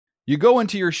You go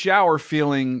into your shower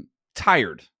feeling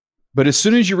tired, but as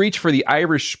soon as you reach for the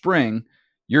Irish Spring,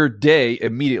 your day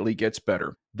immediately gets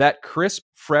better. That crisp,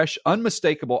 fresh,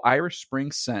 unmistakable Irish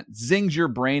Spring scent zings your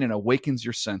brain and awakens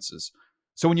your senses.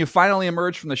 So when you finally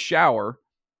emerge from the shower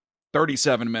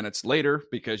 37 minutes later,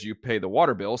 because you pay the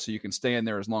water bill so you can stay in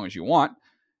there as long as you want,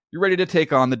 you're ready to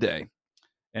take on the day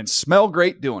and smell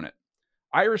great doing it.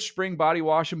 Irish Spring Body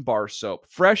Wash and Bar Soap.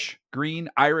 Fresh, green,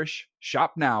 Irish.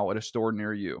 Shop now at a store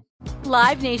near you.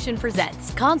 Live Nation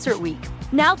presents Concert Week.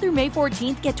 Now through May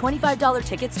 14th, get $25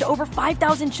 tickets to over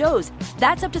 5,000 shows.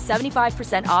 That's up to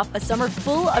 75% off a summer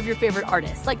full of your favorite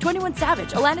artists like 21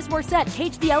 Savage, Alanis Morissette,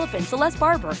 Cage the Elephant, Celeste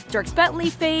Barber, Dierks Bentley,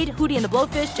 Fade, Hootie and the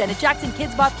Blowfish, Janet Jackson,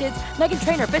 Kids Bop Kids, Meghan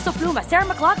Trainor, Bissell Pluma, Sarah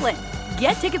McLachlan.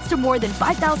 Get tickets to more than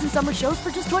 5,000 summer shows for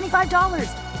just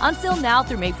 $25. On sale now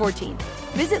through May 14th.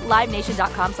 Visit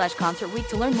LiveNation.com/Concert Week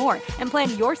to learn more and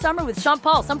plan your summer with Sean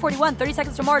Paul, Sum 41, 30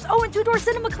 Seconds to Mars, and Two Door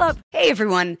Cinema Club. Hey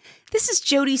everyone, this is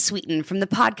Jodie Sweetin from the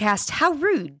podcast How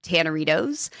Rude,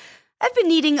 Tanneritos. I've been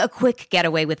needing a quick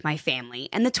getaway with my family,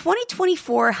 and the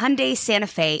 2024 Hyundai Santa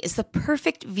Fe is the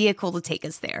perfect vehicle to take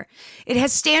us there. It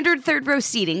has standard third-row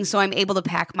seating, so I'm able to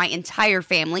pack my entire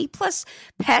family, plus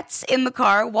pets, in the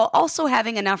car, while also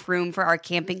having enough room for our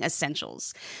camping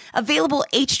essentials. Available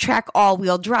H-Track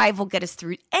all-wheel drive will get us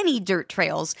through any dirt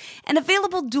trails, and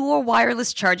available dual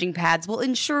wireless charging pads will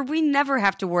ensure we never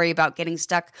have to worry about getting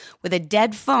stuck with a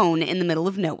dead phone in the middle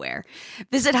of nowhere.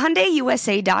 Visit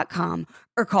HyundaiUSA.com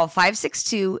or call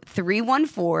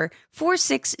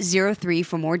 562-314-4603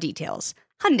 for more details.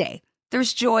 Hyundai,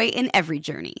 there's joy in every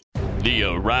journey. The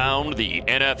Around the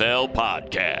NFL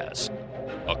podcast,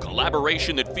 a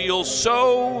collaboration that feels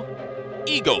so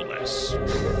egoless.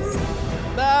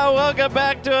 Now, welcome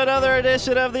back to another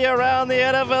edition of the Around the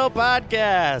NFL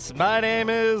podcast. My name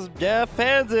is Jeff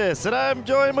Hansis, and I'm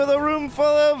joined with a room full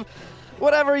of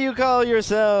whatever you call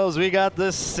yourselves. We got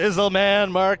the Sizzle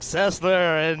Man, Mark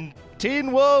Sessler, and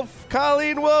Teen Wolf,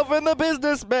 Colleen Wolf, and the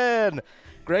businessman,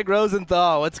 Greg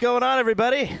Rosenthal. What's going on,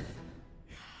 everybody?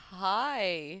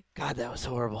 Hi. God, that was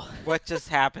horrible. What just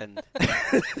happened?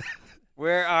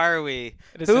 Where are we?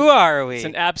 Who are we? It's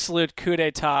an absolute coup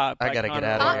d'etat. I gotta get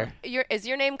out of here. Is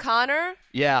your name Connor?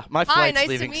 Yeah, my Hi, flight's nice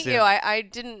leaving to meet soon. you. I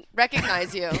didn't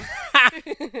recognize you.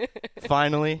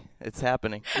 Finally, it's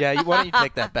happening. Yeah, why don't you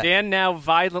take that back? Dan now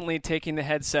violently taking the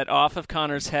headset off of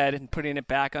Connor's head and putting it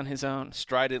back on his own.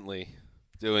 Stridently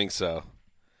doing so.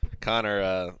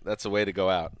 Connor, that's a way to go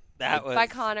out. Bye,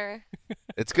 Connor.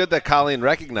 It's good that Colleen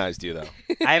recognized you, though.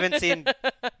 I haven't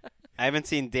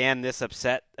seen Dan this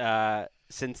upset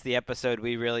since the episode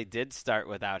we really did start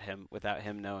without him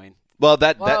knowing. Well,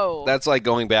 that's like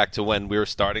going back to when we were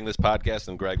starting this podcast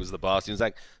and Greg was the boss. He was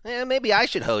like, maybe I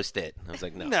should host it. I was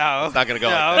like, no. It's not going to go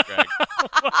like that,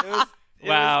 Greg. It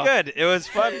was good. It was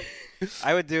fun.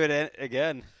 I would do it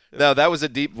again. No, that was a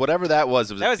deep, whatever that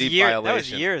was, it was a deep violation. That was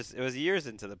years. It was years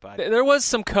into the podcast. There was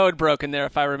some code broken there,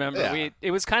 if I remember. Yeah.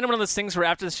 It was kind of one of those things where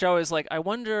after the show, is like, I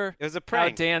wonder it was a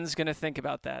prank. how Dan's going to think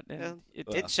about that. And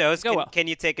it shows, can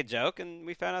you take a joke? And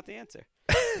we found out the answer.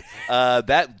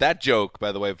 That joke,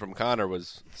 by the way, from Connor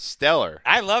was stellar.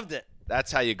 I loved it.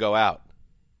 That's how you go out.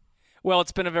 Well,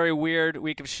 it's been a very weird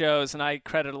week of shows, and I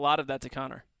credit a lot of that to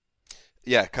Connor.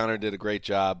 Yeah, Connor did a great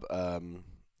job.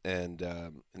 And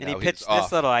he pitched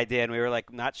this little idea, and we were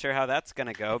like, not sure how that's going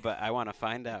to go, but I want to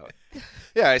find out.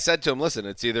 Yeah, I said to him, listen,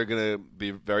 it's either going to be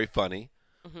very funny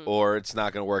or it's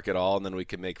not going to work at all, and then we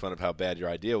can make fun of how bad your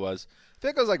idea was. I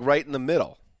think it was like right in the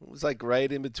middle. It was like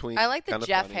right in between. I like the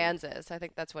Jeff Hansis. I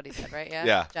think that's what he said, right? Yeah?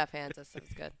 Yeah. Jeff Hansis. That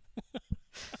was good.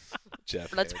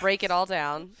 Jeff Let's break it all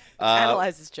down.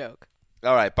 Analyze this joke.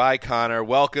 All right. Bye, Connor.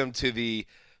 Welcome to the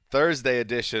Thursday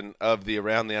edition of the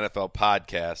Around the NFL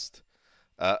podcast.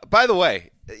 By the way,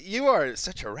 you are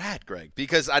such a rat, Greg,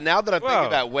 because now that I'm thinking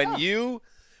about when you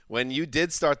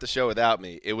did start the show without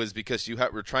me, it was because you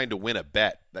were trying to win a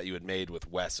bet that you had made with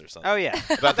Wes or something. Oh, yeah.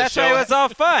 That's why it was all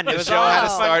fun. The show had to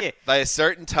start by a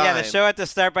certain time. Yeah, the show had to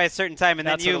start by a certain time, and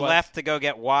then That's you left to go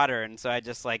get water, and so I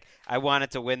wanted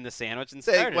to win the sandwich and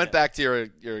started went back to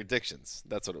your addictions.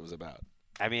 That's what it was about.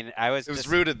 I mean, it was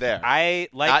rooted there.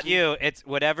 It's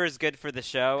whatever's good for the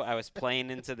show. I was playing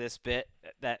into this bit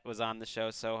that was on the show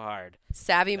so hard.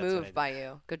 Savvy move by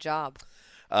you. Good job.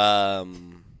 All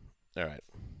right.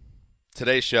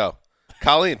 Today's show.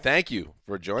 Colleen, thank you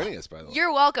for joining us, by the way.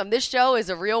 You're welcome. This show is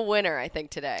a real winner, I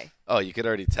think, today. Oh, you could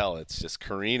already tell. It's just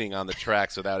careening on the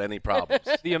tracks without any problems.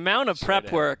 The amount of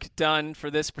prep work done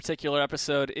for this particular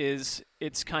episode it's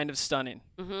kind of stunning.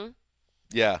 Mm-hmm.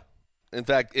 Yeah. In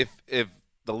fact, if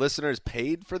the listeners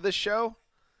paid for this show,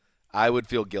 I would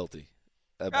feel guilty.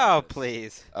 Oh,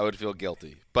 please. I would feel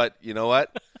guilty. But you know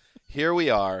what? here we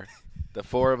are, the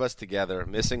four of us together,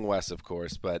 missing Wes, of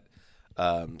course, but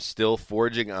still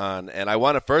forging on. And I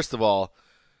want to, first of all,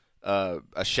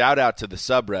 a shout-out to the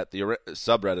subreddit,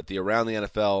 the Around the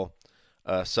NFL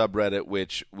subreddit,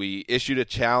 which we issued a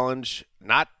challenge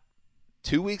not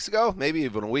 2 weeks ago, maybe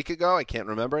even a week ago, I can't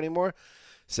remember anymore,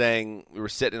 saying we were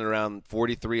sitting around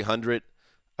 4,300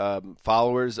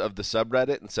 followers of the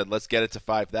subreddit and said, let's get it to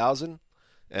 5,000.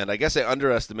 And I guess I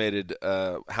underestimated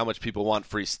how much people want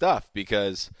free stuff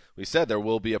because we said there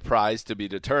will be a prize to be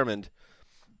determined.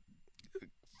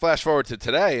 Flash forward to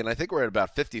today, and I think we're at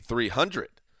about 5,300.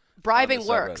 Bribing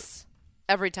works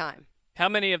every time. How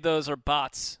many of those are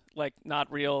bots, like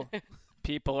not real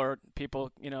people or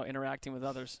people, interacting with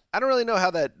others? I don't really know how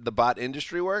the bot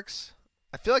industry works.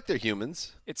 I feel like they're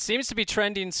humans. It seems to be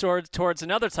trending towards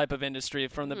another type of industry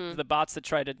from the bots that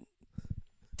try to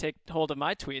take hold of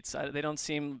my tweets. They don't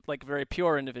seem like very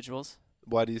pure individuals.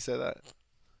 Why do you say that?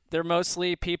 They're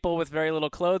mostly people with very little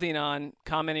clothing on,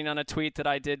 commenting on a tweet that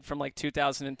I did from like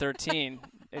 2013.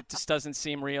 It just doesn't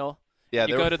seem real. Yeah,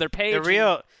 you go to their page.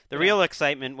 The real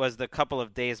excitement was the couple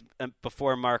of days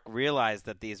before Mark realized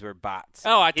that these were bots.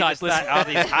 Oh, I thought all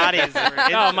these hotties were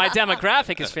No, my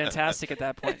demographic is fantastic at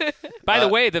that point. By the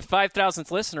way, the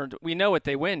 5,000th listener, we know what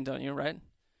they win, don't you, right?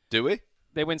 Do we?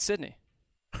 They win Sydney.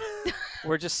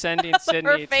 We're just sending Sydney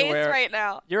Her to face where right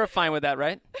now. You're fine with that,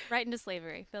 right? Right into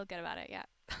slavery. Feel good about it, yeah.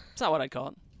 It's not what I'd call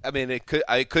it. I mean, it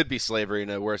could be slavery in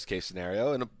a worst case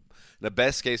scenario. In a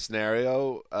best case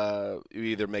scenario, you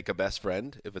either make a best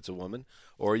friend if it's a woman,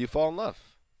 or you fall in love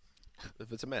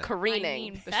if it's a man.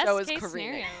 Careening. The best show is case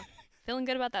careening. scenario. Feeling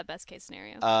good about that best case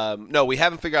scenario. No, we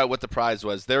haven't figured out what the prize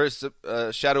was. There is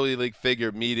a Shadowy League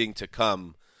figure meeting to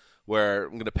come where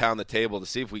I'm going to pound the table to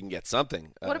see if we can get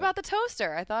something. What about the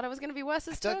toaster? I thought it was going to be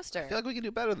Wes's toaster. I feel like we can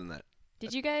do better than that.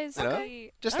 Did you guys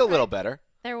see? Just a little better.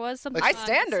 There was something High on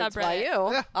standards subreddit. by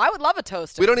you. Yeah. I would love a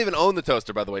toaster. We don't even own the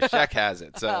toaster, by the way. Shaq has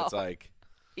it, so it's like...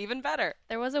 Even better.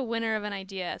 There was a winner of an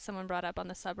idea someone brought up on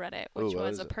the subreddit, which Ooh, what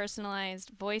was is a it? personalized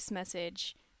voice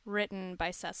message written by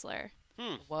Sessler.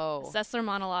 Whoa. Sessler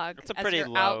monologue That's a as pretty your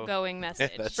low. outgoing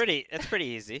message. It's pretty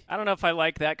easy. I don't know if I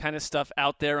like that kind of stuff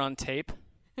out there on tape.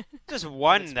 Just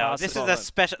one It's though. This is possible. a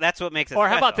special. That's what makes it. Or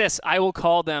how special. about this? I will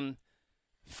call them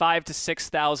 5,000 to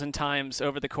 6,000 times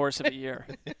over the course of a year.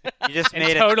 You just and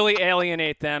made totally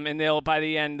alienate them, and by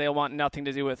the end they'll want nothing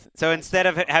to do with. So instead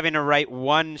of having to write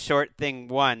one short thing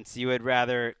once, you would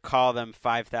rather call them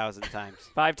 5,000 times.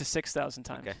 5,000 to 6,000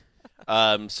 times.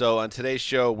 Okay. So on today's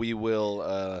show, we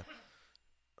will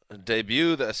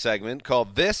debut a segment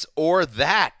called This or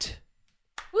That.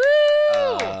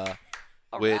 Woo!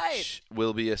 Which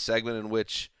will be a segment in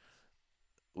which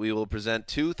we will present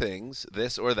two things,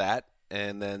 this or that,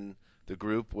 and then the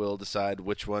group will decide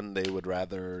which one they would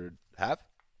rather have.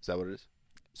 Is that what it is?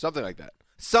 Something like that.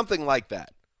 Something like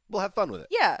that. We'll have fun with it.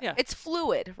 Yeah, Yeah. it's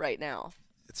fluid right now.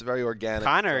 It's very organic.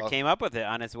 Connor It's all- came up with it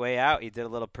on his way out. He did a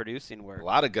little producing work. A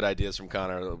lot of good ideas from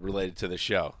Connor related to the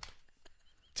show.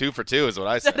 2 for 2 is what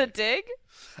I Is that a said. dig?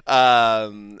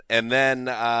 And then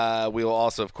we will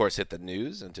also, of course, hit the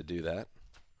news. And to do that,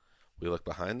 we look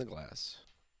behind the glass.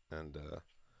 And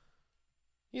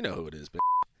you know who it is, bitch.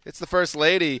 It's the first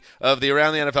lady of the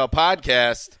Around the NFL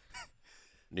podcast,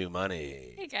 New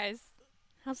Money. Hey guys,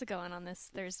 how's it going on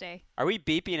this Thursday? Are we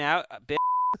beeping out a bit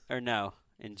or no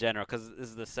in general? Because this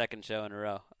is the second show in a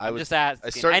row. I'm would- just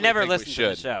asking. certainly I never think we listened to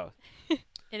the should. show.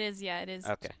 It is, yeah, it is.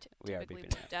 Okay, we are typically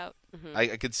beeping bleeped out.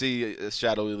 I could see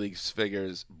Shadowy League's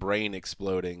figure's brain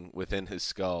exploding within his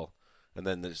skull, and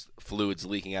then there's fluids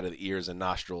leaking out of the ears and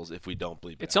nostrils if we don't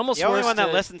bleep it. It's out. almost The only worse one that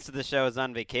to- listens to the show is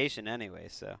on vacation anyway.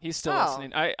 So He's still Oh.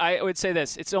 listening. I would say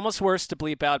this. It's almost worse to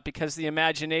bleep out because the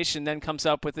imagination then comes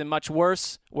up with a much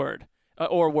worse word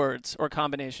or words or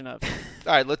combination of. All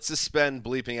right, let's suspend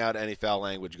bleeping out any foul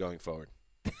language going forward.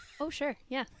 Oh, sure,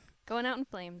 yeah. Going out in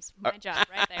flames. My job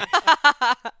right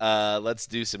there. Let's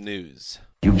do some news.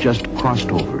 You've just crossed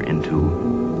over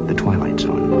into the Twilight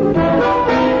Zone.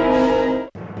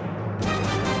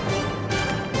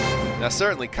 Now,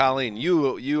 certainly, Colleen,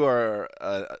 you are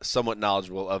somewhat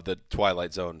knowledgeable of the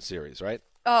Twilight Zone series, right?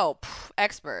 Oh,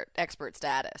 expert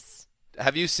status.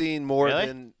 Have you seen more Really?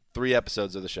 than 3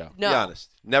 episodes of the show? No. Be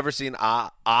honest. Never seen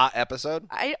a episode?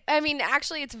 I mean,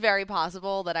 actually, it's very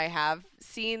possible that I have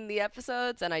seen the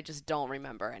episodes and I just don't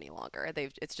remember any longer.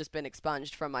 It's just been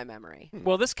expunged from my memory.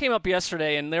 Well, this came up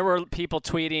yesterday, and there were people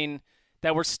tweeting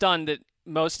that were stunned that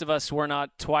most of us were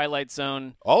not Twilight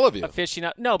Zone. All of you.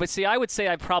 Aficionados. No, but see, I would say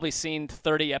I've probably seen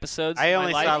 30 episodes. I in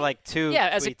only my saw life. like 2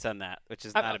 tweets on that, which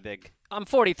is not a big. I'm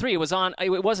 43. It was on.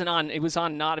 It wasn't on. It was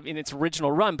on not in its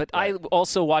original run. But I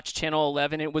also watched Channel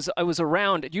 11. I was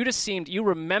around. You just seemed you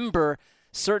remember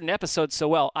certain episodes so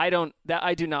well. I don't.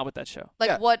 I do not with that show.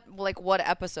 What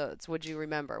episodes would you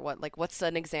remember? What's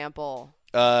an example?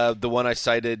 The one I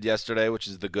cited yesterday, which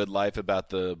is The Good Life,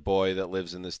 about the boy that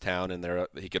lives in this town, and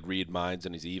he could read minds,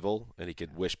 and he's evil, and he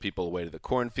could wish people away to the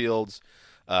cornfields.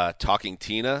 Talking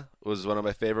Tina was one of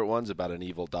my favorite ones, about an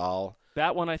evil doll.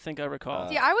 That one I think I recall.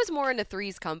 See, I was more into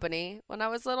Three's Company when I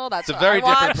was little. That's it's a very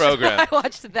different program. I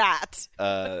watched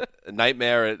that.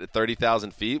 Nightmare at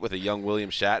 30,000 feet with a young William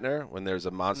Shatner, when there's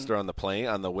a monster on the plane,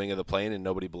 on the wing of the plane, and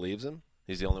nobody believes him.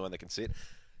 He's the only one that can see it.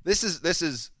 This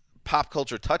is pop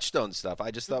culture touchstone stuff.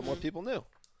 I just thought more people knew.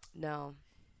 No.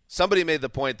 Somebody made the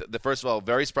point that first of all,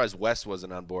 very surprised Wes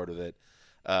wasn't on board with it,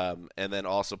 and then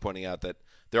also pointing out that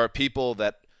there are people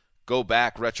that go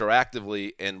back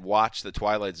retroactively and watch the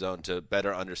Twilight Zone to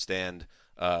better understand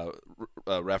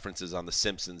references on The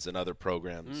Simpsons and other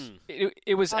programs.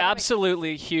 It was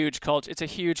absolutely huge culture. It's a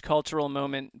huge cultural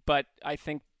moment, but I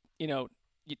think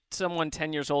someone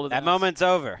 10 years older than that moment's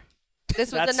over.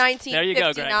 This was the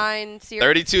 1959 series.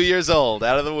 32 years old,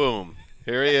 out of the womb.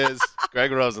 Here he is,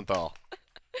 Greg Rosenthal.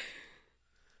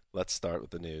 Let's start with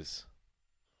the news.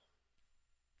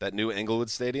 That new Inglewood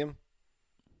Stadium,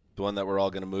 the one that we're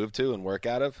all going to move to and work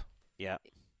out of. Yeah.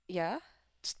 Yeah?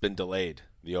 It's been delayed,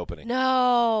 the opening.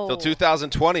 No. Till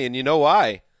 2020, and you know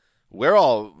why. We're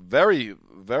all very,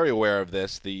 very aware of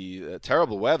this, the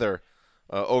terrible weather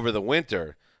over the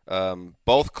winter.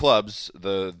 Both clubs,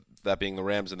 that being the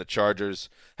Rams and the Chargers,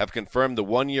 have confirmed the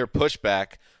one-year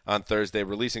pushback on Thursday,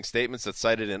 releasing statements that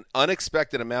cited an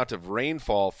unexpected amount of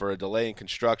rainfall for a delay in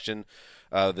construction.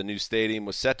 The new stadium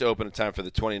was set to open in time for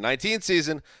the 2019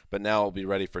 season, but now it will be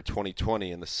ready for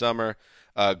 2020 in the summer.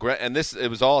 And it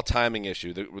was all a timing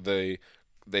issue.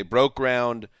 They broke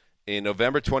ground in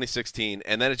November 2016,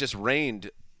 and then it just rained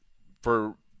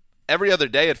for every other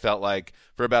day, it felt like,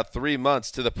 for about 3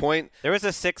 months, to the point. There was a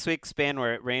 6-week span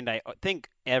where it rained, I think,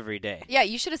 every day. Yeah,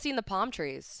 you should have seen the palm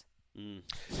trees.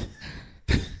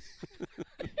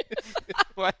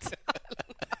 What?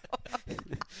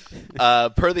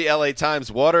 Per the LA Times,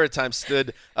 water at times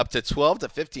stood up to 12 to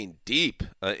 15 deep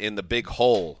in the big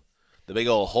hole, the big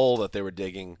old hole that they were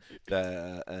digging,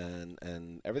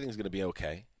 and everything's going to be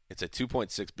okay. It's a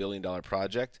 $2.6 billion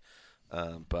project,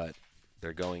 but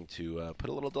they're going to put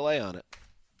a little delay on it.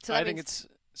 So I think it's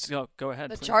go ahead.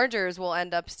 The please. Chargers will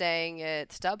end up staying at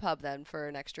StubHub then for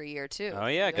an extra year too. Oh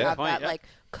yeah, good have point. that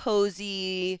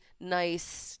cozy,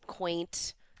 nice,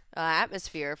 quaint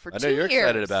atmosphere for 2 years. I know you're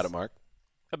excited about it, Mark.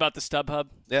 About the StubHub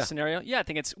scenario? Yeah, I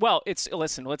think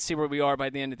listen, let's see where we are by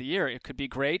the end of the year. It could be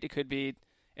great. It could be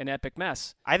an epic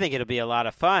mess. I think it'll be a lot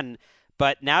of fun,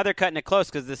 but now they're cutting it close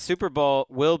because the Super Bowl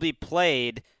will be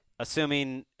played,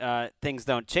 assuming things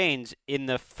don't change, in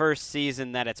the first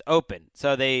season that it's open.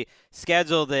 So they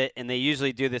scheduled it, and they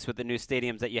usually do this with the new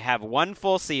stadiums, that you have one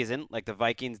full season, like the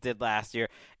Vikings did last year,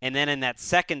 and then in that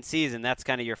second season, that's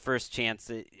kind of your first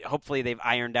chance. Hopefully they've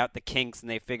ironed out the kinks and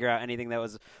they figure out anything that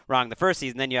was wrong the first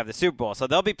season, then you have the Super Bowl. So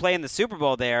they'll be playing the Super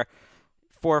Bowl there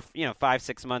for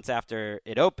 5-6 months after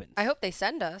it opens. I hope they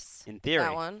send us in theory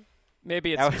that one.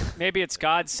 Maybe it's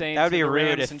God saying that would to be the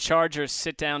rude Rams and Chargers,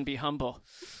 sit down, be humble.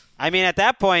 I mean, at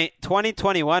that point,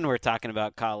 2021, we're talking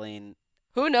about, Colleen.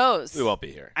 Who knows? We won't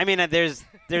be here. I mean, there's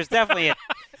definitely a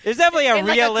in realistic,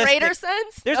 like a greater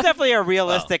sense. There's definitely a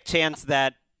realistic chance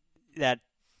that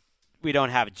we don't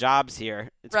have jobs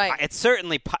here. It's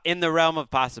certainly in the realm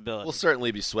of possibility. We'll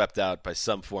certainly be swept out by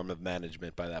some form of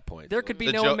management by that point. There could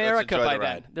be no America by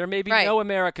then. There may be no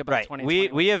America by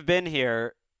 2021. We have been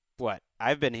here.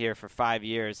 I've been here for 5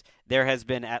 years. There has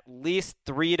been at least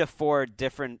 3 to 4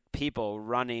 different people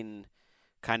running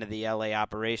kind of the LA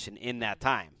operation in that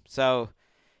time. So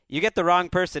you get the wrong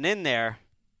person in there.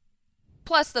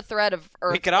 Plus the threat of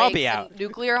earthquakes, we could all be out. And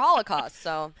nuclear holocaust.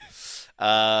 So,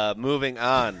 moving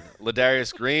on,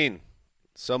 Ladarius Green.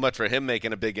 So much for him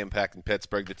making a big impact in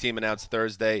Pittsburgh. The team announced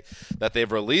Thursday that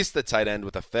they've released the tight end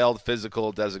with a failed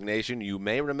physical designation. You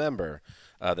may remember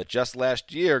that just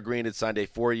last year, Green had signed a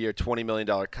 4-year, $20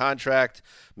 million contract,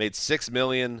 made $6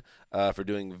 million for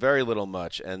doing very little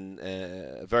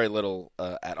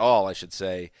at all, I should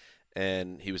say.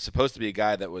 And he was supposed to be a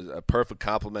guy that was a perfect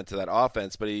complement to that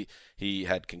offense, but he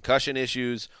had concussion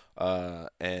issues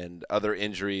and other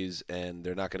injuries, and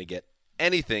they're not going to get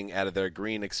anything out of their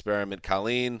Green experiment.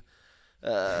 Colleen,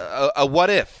 a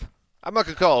what if? I'm not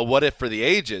going to call it a what if for the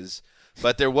ages,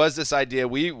 But there was this idea.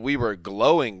 We were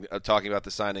glowing talking about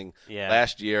the signing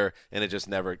last year, and it just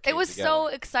never came It was together. so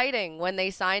exciting when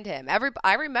they signed him.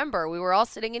 I remember we were all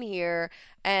sitting in here,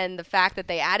 and the fact that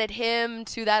they added him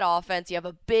to that offense. You have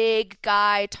a big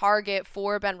guy target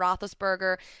for Ben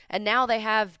Roethlisberger, and now they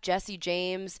have Jesse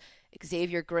James,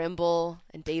 Xavier Grimble,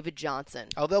 and David Johnson.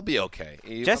 Oh, they'll be okay.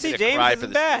 Jesse James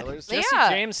isn't bad.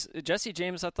 Jesse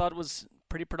James, I thought was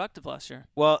pretty productive last year.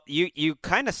 Well, you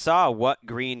kind of saw what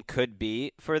Green could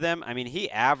be for them. I mean, he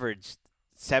averaged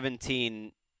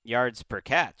 17 yards per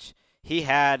catch. He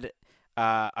had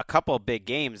a couple big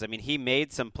games. I mean, he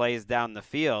made some plays down the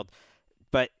field,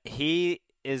 but he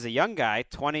is a young guy,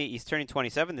 he's turning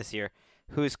 27 this year,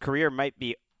 whose career might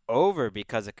be over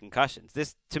because of concussions.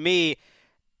 This, to me,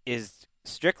 is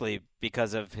strictly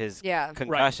because of his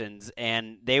concussions,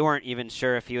 and they weren't even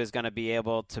sure if he was going to be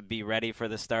able to be ready for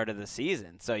the start of the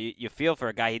season. So you feel for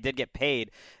a guy. He did get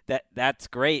paid. That's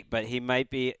great, but he might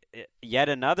be yet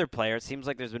another player. It seems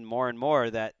like there's been more and more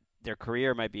that their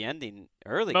career might be ending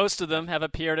early. Most of them have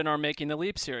appeared in our Making the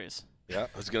Leap series. Yeah,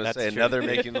 I was going to say another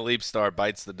Making the Leap star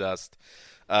bites the dust.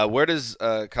 Where does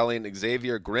Colleen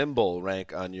Xavier Grimble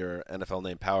rank on your NFL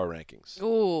name power rankings?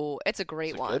 Ooh, it's a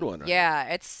great one. Good one, right? Yeah,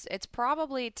 it's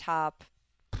probably top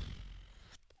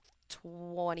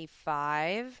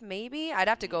 25, maybe. I'd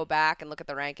have to go back and look at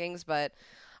the rankings, but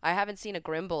I haven't seen a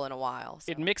Grimble in a while.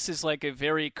 So. It mixes like a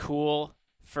very cool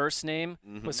first name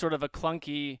with sort of a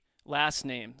clunky last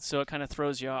name, so it kind of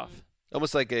throws you off.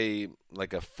 Almost like a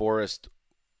forest,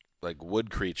 wood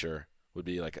creature would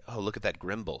be like, oh, look at that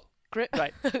Grimble.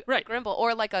 Right. Grimble,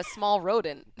 or like a small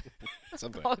rodent.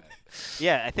 Something like that.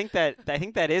 Yeah, I think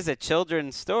that is a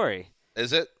children's story.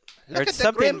 Is it? Or it's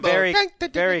something very,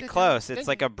 very close. It's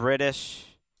like a British.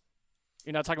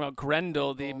 You're not talking about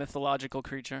Grendel, the mythological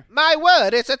creature. My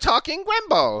word, it's a talking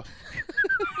Grimble.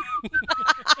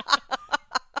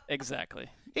 Exactly.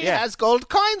 He has gold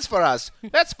coins for us.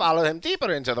 Let's follow him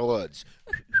deeper into the woods.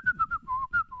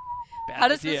 How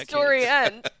does the story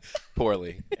end?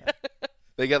 Poorly. Yeah.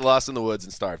 They get lost in the woods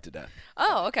and starve to death.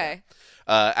 Oh, okay.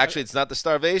 Actually, it's not the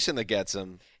starvation that gets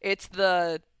them. It's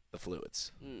the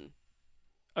fluids.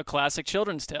 A classic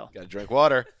children's tale. Got to drink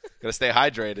water. Got to stay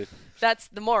hydrated. That's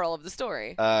the moral of the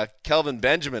story. Kelvin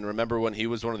Benjamin, remember when he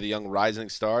was one of the young rising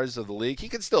stars of the league? He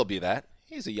could still be that.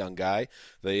 He's a young guy.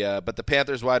 But the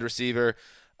Panthers wide receiver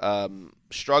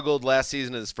struggled last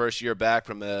season in his first year back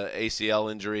from an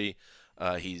ACL injury.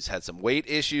 He's had some weight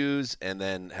issues, and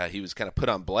then he was kind of put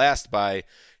on blast by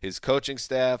his coaching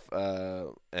staff,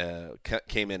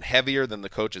 came in heavier than the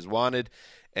coaches wanted.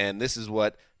 And this is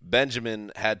what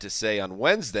Benjamin had to say on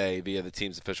Wednesday via the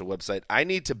team's official website. I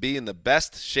need to be in the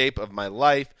best shape of my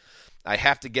life. I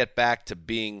have to get back to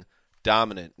being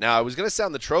dominant. Now, I was going to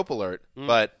sound the trope alert,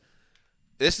 but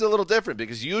this is a little different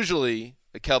because usually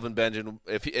Kelvin Benjamin,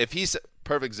 if he's –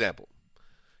 perfect example.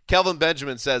 Kelvin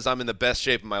Benjamin says, I'm in the best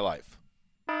shape of my life.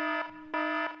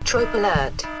 Trope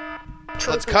alert.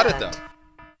 Let's cut it, though,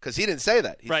 because he didn't say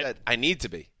that. He said, I need to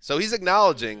be. So he's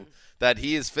acknowledging that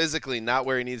he is physically not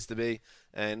where he needs to be,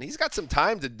 and he's got some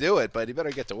time to do it, but he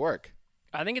better get to work.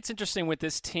 I think it's interesting with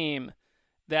this team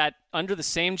that under the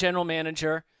same general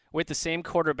manager, with the same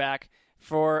quarterback,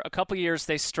 for a couple years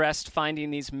they stressed finding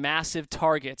these massive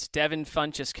targets, Devin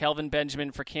Funchess, Kelvin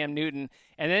Benjamin for Cam Newton.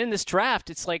 And then in this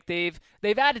draft, it's like they've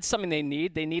added something they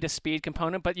need. They need a speed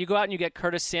component, but you go out and you get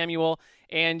Curtis Samuel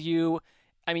and you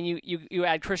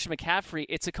add Christian McCaffrey.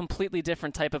 It's a completely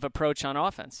different type of approach on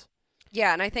offense.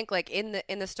 Yeah, and I think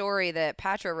in the story that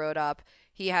Patra wrote up,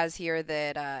 he has here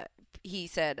that he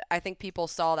said, I think people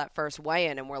saw that first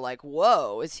weigh-in and were like,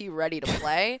 whoa, is he ready to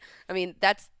play? I mean,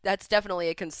 that's definitely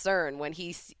a concern when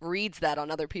he reads that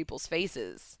on other people's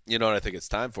faces. You know what I think it's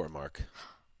time for, Mark?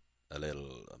 A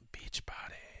little beach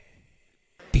body.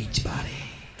 Beach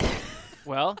body.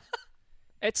 Well,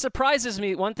 it surprises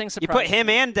me. One thing surprises me. You put him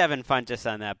and Devin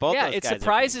Funchess on that. Both those guys. Yeah, it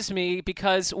surprises me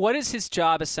because what is his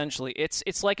job essentially?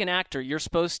 It's like an actor. You're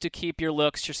supposed to keep your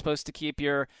looks. You're supposed to keep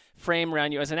your frame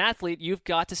around you. As an athlete, you've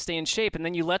got to stay in shape, and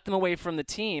then you let them away from the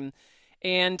team,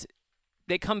 and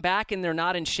they come back and they're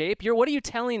not in shape. What are you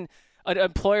telling an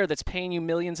employer that's paying you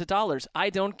millions of dollars? I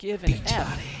don't give an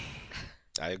F.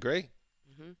 I agree.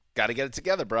 Mm-hmm. Got to get it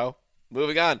together, bro.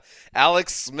 Moving on.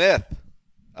 Alex Smith.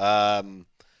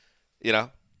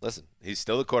 Listen, he's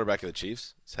still the quarterback of the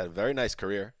Chiefs. He's had a very nice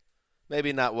career.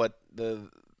 Maybe not what the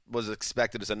was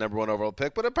expected as a number 1 overall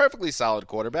pick, but a perfectly solid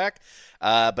quarterback.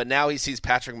 But now he sees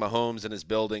Patrick Mahomes in his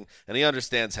building, and he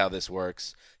understands how this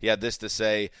works. He had this to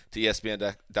say to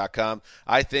ESPN.com.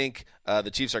 I think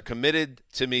the Chiefs are committed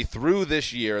to me through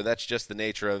this year. That's just the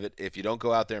nature of it. If you don't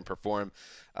go out there and perform,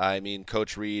 I mean,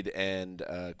 Coach Reed and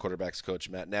quarterbacks coach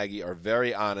Matt Nagy are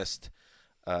very honest.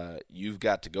 You've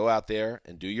got to go out there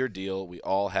and do your deal. We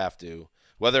all have to.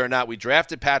 Whether or not we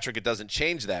drafted Patrick, it doesn't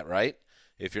change that, right?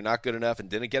 If you're not good enough and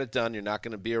didn't get it done, you're not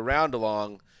going to be around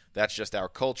long. That's just our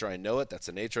culture. I know it. That's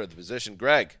the nature of the position.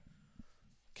 Greg,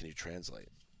 can you translate?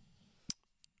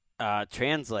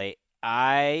 Translate.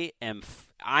 I am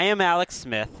Alex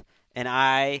Smith, and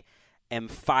I am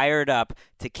fired up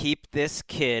to keep this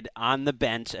kid on the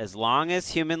bench as long as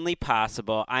humanly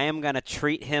possible. I am going to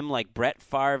treat him like Brett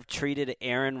Favre treated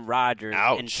Aaron Rodgers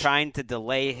in trying to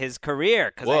delay his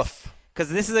career. Because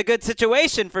this is a good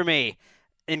situation for me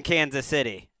in Kansas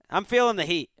City. I'm feeling the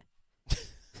heat. I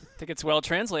think it's well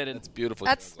translated. It's beautiful.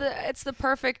 It's the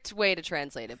perfect way to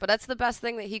translate it, but that's the best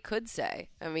thing that he could say.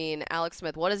 I mean, Alex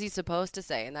Smith, what is he supposed to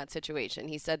say in that situation?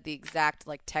 He said the exact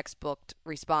textbook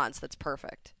response. That's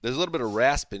perfect. There's a little bit of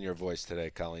rasp in your voice today,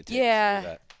 Colleen.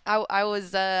 Yeah, I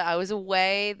was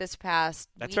away this past.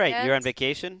 That's weekend. right. You're on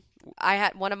vacation. I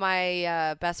had one of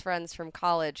my best friends from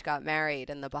college got married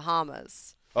in the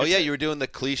Bahamas. Oh, yeah, you were doing the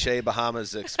cliche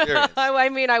Bahamas experience. I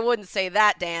mean, I wouldn't say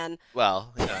that, Dan.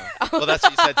 Well, well, that's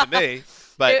what you said to me.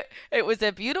 But it was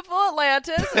a beautiful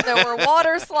Atlantis, and there were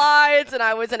water slides, and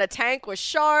I was in a tank with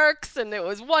sharks, and it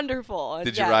was wonderful. And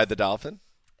did you ride the dolphin?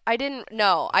 I didn't,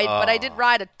 no. But I did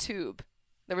ride a tube.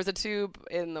 There was a tube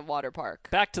in the water park.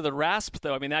 Back to the rasp,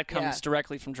 though. I mean, that comes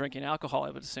directly from drinking alcohol, I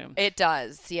would assume. It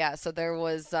does, yeah. So there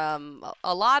was a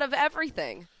lot of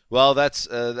everything. Well, that's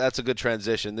a good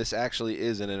transition. This actually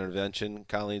is an intervention,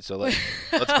 Colleen. So let's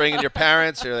bring in your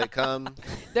parents. Here they come.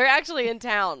 They're actually in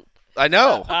town. I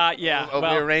know.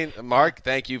 Yeah. Mark,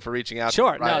 thank you for reaching out.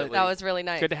 Sure. No, that was really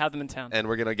nice. Good to have them in town. And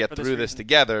we're going to get through this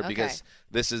together because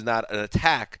this is not an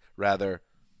attack, rather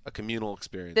a communal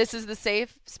experience. This is the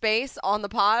safe space on the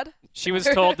pod. She was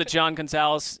told that John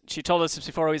Gonzalez, she told us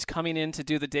before he was coming in to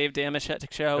do the Dave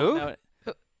Damashek show.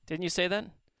 Who? Didn't you say that?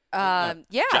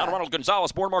 Yeah. John Ronald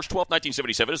Gonzalez, born March 12,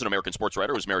 1977, is an American sports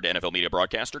writer who is married to NFL media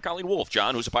broadcaster Colleen Wolfe.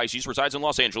 John, who's a Pisces, resides in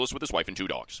Los Angeles with his wife and 2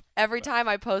 dogs. Every time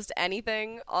I post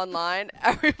anything online,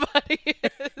 everybody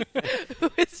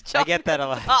is John I get that a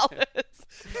lot.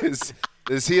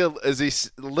 Is he a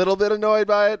little bit annoyed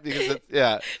by it? Because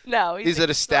no, he's an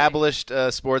established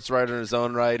sports writer in his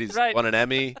own right. He's won an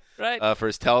Emmy for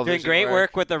his television. Doing great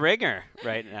work with The Ringer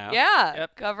right now. Yeah,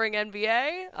 covering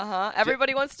NBA.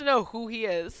 Everybody wants to know who he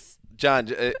is. John,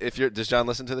 does John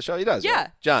listen to the show? He does. Yeah. Right?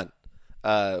 John,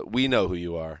 we know who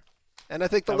you are, and I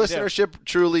think the listenership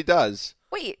truly does.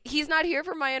 Wait, he's not here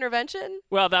for my intervention?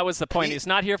 Well, that was the point. He's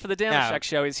not here for the Damashek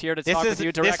show. He's here to talk with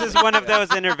you directly. This is one of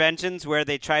those interventions where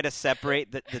they try to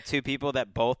separate the two people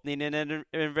that both need an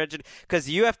intervention because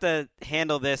you have to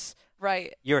handle this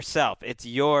yourself. It's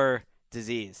your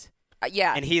disease.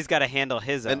 Yeah. And he's got to handle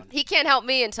his own. He can't help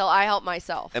me until I help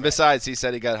myself. And besides, he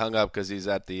said he got hung up because he's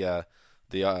at the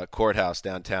courthouse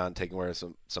downtown taking care of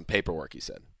some paperwork, he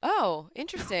said. Oh,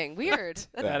 interesting. Weird.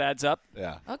 That adds up.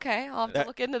 Yeah. Okay, I'll have to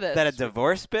look into this. Is that a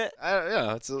divorce bit?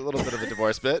 It's a little bit of a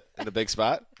divorce bit in a big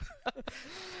spot.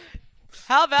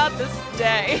 How about this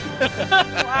day?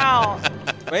 Wow.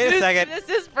 Wait a second. This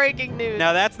is breaking news.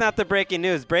 No, that's not the breaking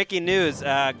news. Breaking news,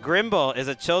 Grimble is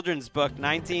a children's book,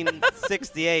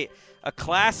 1968, a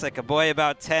classic, a boy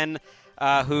about 10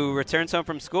 who returns home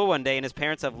from school one day and his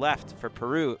parents have left for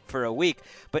Peru for a week.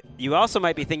 But you also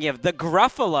might be thinking of The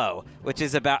Gruffalo, which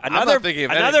is about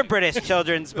another British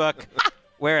children's book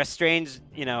where a strange,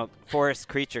 forest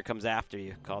creature comes after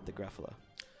you called the Gruffalo.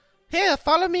 Here,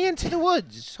 follow me into the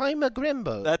woods. I'm a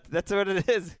Grimble. That's what it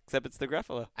is, except it's the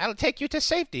Gruffalo. I'll take you to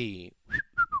safety.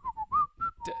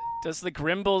 Does the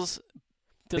Grimbles...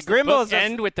 Does the book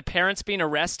end with the parents being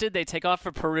arrested? They take off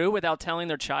for Peru without telling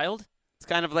their child? It's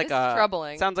kind of like this is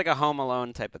troubling. Sounds like a Home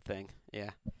Alone type of thing.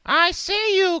 Yeah. I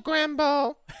see you,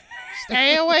 Grimble.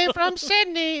 Stay away from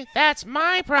Sydney. That's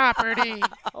my property.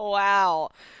 Wow.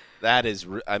 That is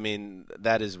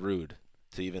rude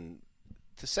to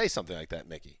say something like that,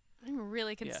 Mickey. I'm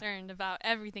really concerned about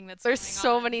everything that's There's going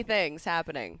so on. many things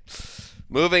happening.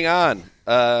 Moving on.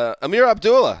 Amir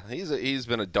Abdullah. He's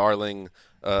been a darling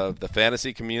of the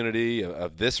fantasy community,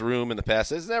 of this room in the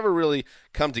past. It's never really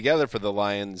come together for the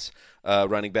Lions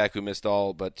running back who missed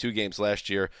all but 2 games last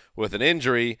year with an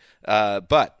injury.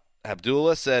 But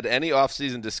Abdullah said any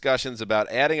offseason discussions about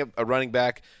adding a running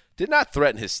back did not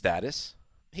threaten his status.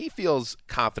 He feels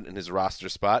confident in his roster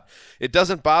spot. It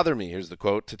doesn't bother me, here's the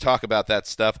quote, to talk about that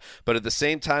stuff, but at the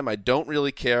same time, I don't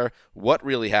really care what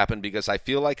really happened because I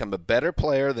feel like I'm a better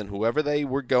player than whoever they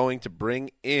were going to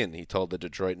bring in, he told the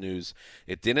Detroit News.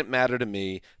 It didn't matter to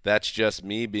me. That's just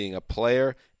me being a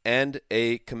player and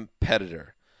a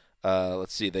competitor.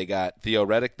 Let's see, they got Theo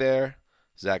Riddick there,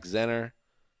 Zach Zenner,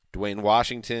 Dwayne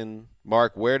Washington.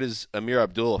 Mark, where does Amir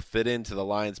Abdullah fit into the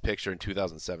Lions picture in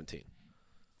 2017?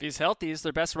 If he's healthy, he's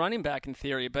their best running back in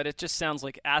theory, but it just sounds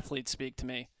like athlete speak to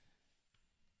me.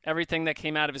 Everything that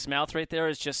came out of his mouth right there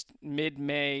is just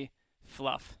mid-May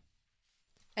fluff.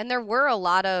 And there were a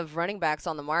lot of running backs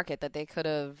on the market that they could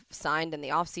have signed in the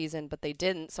offseason, but they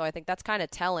didn't. So I think that's kind of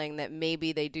telling that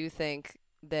maybe they do think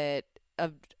that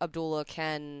Abdullah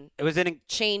can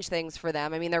change things for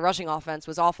them. I mean, their rushing offense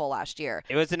was awful last year.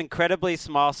 It was an incredibly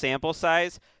small sample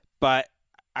size, but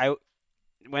I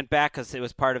went back because it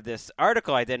was part of this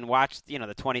article I did and watched,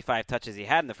 the 25 touches he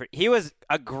had in the first. He was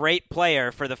a great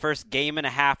player for the first game and a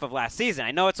half of last season.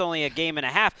 I know it's only a game and a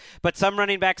half, but some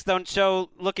running backs don't show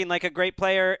looking like a great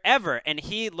player ever, and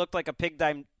he looked like a big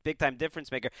time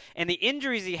difference maker. And the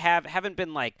injuries he haven't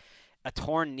been like a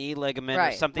torn knee ligament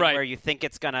or something where you think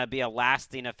it's going to be a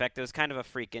lasting effect. It was kind of a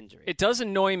freak injury. It does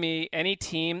annoy me, any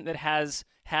team that has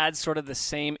had sort of the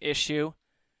same issue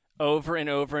over and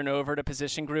over and over to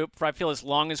position group. For I feel as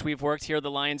long as we've worked here, the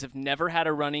Lions have never had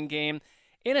a running game.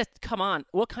 Come on,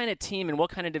 what kind of team and what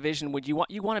kind of division would you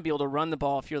want? You want to be able to run the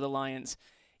ball if you're the Lions.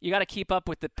 You got to keep up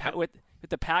with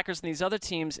the Packers and these other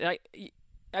teams.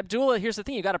 Abdullah, here's the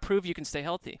thing: you got to prove you can stay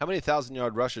healthy. How many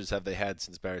 1,000-yard rushers have they had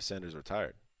since Barry Sanders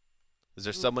retired? Is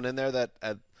there someone in there that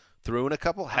threw in a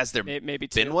couple? Has there maybe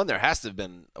been one? There has to have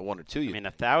been one or two. I mean,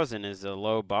 1,000 is a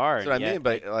low bar. That's what I mean,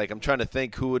 but I'm trying to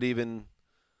think who would even.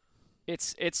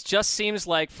 It's just seems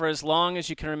like for as long as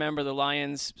you can remember, the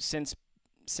Lions since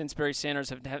Barry Sanders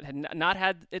have not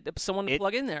had someone to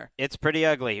plug in there. It's pretty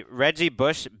ugly. Reggie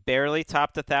Bush barely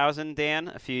topped 1,000, Dan,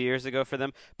 a few years ago for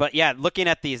them. But yeah, looking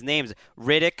at these names,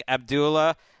 Riddick,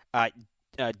 Abdullah,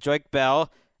 Joique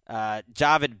Bell,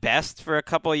 Javid Best for a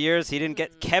couple of years. He didn't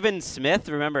get Kevin Smith.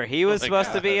 Remember, he was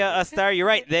supposed to be a star. You're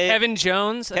right. Kevin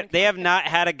Jones. They have not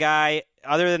had a guy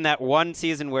other than that one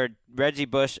season where Reggie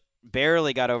Bush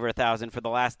barely got over 1,000 for the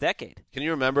last decade. Can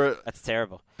you remember? That's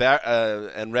terrible.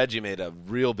 And Reggie made a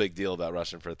real big deal about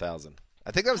rushing for 1,000.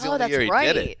 I think that was the only year he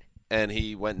did it. And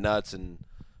he went nuts, and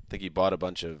I think he bought a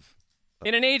bunch of.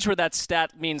 In an age where that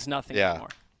stat means nothing anymore.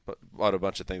 Bought a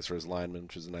bunch of things for his linemen,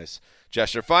 which was a nice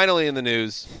gesture. Finally in the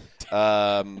news.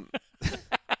 Well,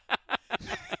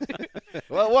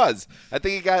 it was. I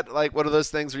think he got like one of those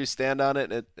things where you stand on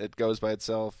it and it goes by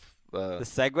itself. The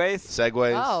Segways?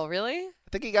 Segways. Oh, really? I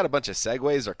think he got a bunch of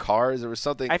Segways or cars. There was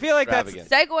something. I feel like that's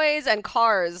Segways and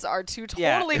cars are two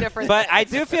totally different but things. I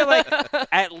do feel like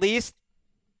at least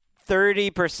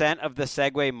 30% of the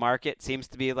Segway market seems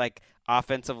to be like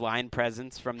offensive line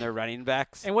presence from their running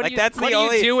backs. And what do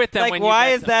you do with them? Like, when why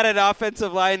you is that an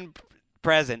offensive line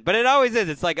present? But it always is.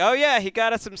 It's like, oh yeah, he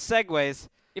got us some Segways.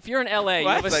 If you're in LA, you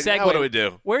have a Segway. Now what do we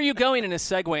do? Where are you going in a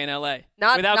Segway in LA?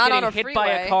 Not without on getting a hit freeway. by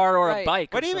a car or a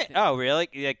bike. What do you something. mean? Oh, really?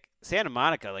 Like Santa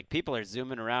Monica, like people are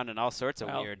zooming around in all sorts of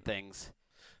weird things.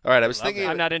 All right, I was thinking.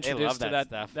 I'm not introduced to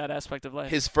that aspect of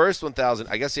life. His first 1,000,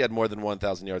 I guess he had more than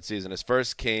 1,000-yard season. His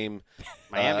first came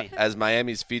Miami. As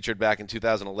Miami's featured back in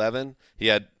 2011. He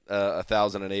had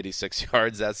 1,086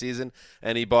 yards that season,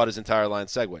 and he bought his entire line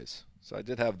Segways. So I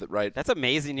did have the right. That's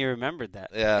amazing you remembered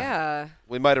that. Yeah.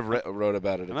 We might have wrote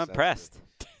about it. I'm impressed.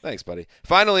 Thanks, buddy.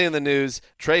 Finally in the news,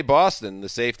 Trey Boston, the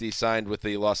safety, signed with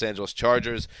the Los Angeles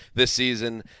Chargers this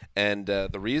season. And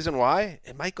the reason why?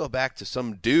 It might go back to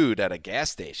some dude at a gas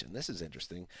station. This is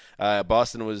interesting.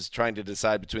 Boston was trying to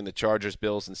decide between the Chargers,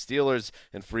 Bills, and Steelers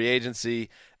in free agency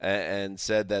and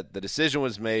said that the decision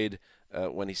was made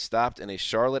when he stopped in a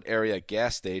Charlotte area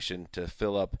gas station to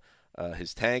fill up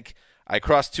his tank. I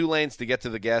crossed 2 lanes to get to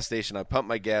the gas station. I pumped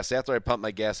my gas. After I pumped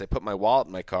my gas, I put my wallet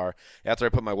in my car. After I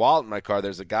put my wallet in my car,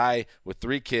 there's a guy with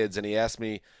 3 kids, and he asked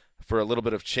me for a little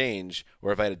bit of change,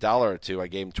 or if I had $1 or $2, I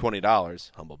gave him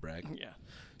 $20. Humble brag. Yeah.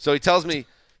 So he tells me,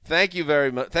 thank you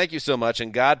very much. Thank you so much,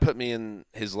 and God put me in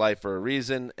his life for a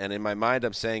reason, and in my mind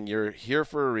I'm saying you're here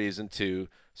for a reason too.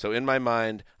 So in my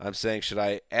mind I'm saying, should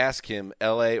I ask him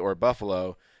L.A. or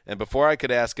Buffalo? And before I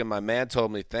could ask him, my man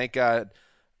told me, thank God.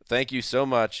 Thank you so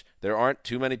much. There aren't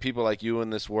too many people like you in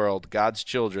this world, God's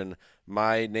children.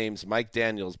 My name's Mike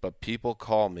Daniels, but people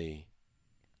call me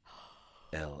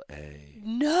L.A.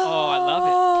 No. Oh, I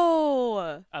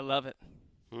love it. I love it.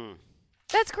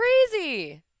 That's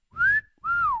crazy.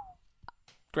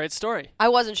 Great story. I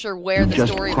wasn't sure where the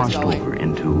Just story was crossed going. over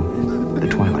into the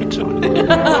Twilight Zone.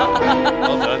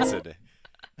 Well done. on, Sydney.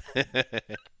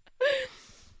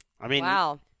 I mean,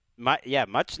 wow.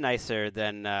 Much nicer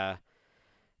than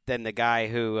the guy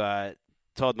who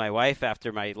told my wife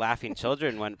after my laughing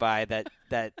children went by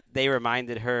that they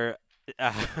reminded her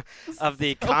of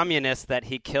the communists that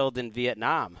he killed in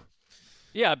Vietnam.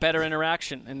 Yeah, better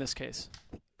interaction in this case.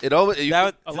 A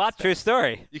lot true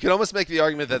story. You can almost make the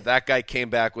argument that guy came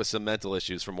back with some mental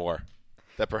issues from war,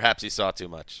 that perhaps he saw too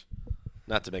much.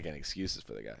 Not to make any excuses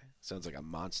for the guy. Sounds like a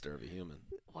monster of a human.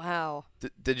 Wow.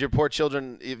 Did your poor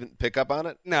children even pick up on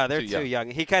it? No, they're too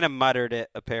young. He kind of muttered it,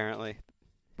 apparently.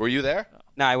 Were you there?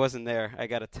 No, I wasn't there. I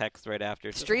got a text right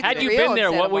after. Had you been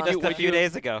there, what would you? Just a few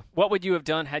days ago. What would you have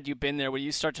done had you been there? Would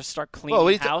you start cleaning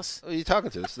the house? What are you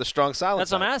talking to? It's the strong silence.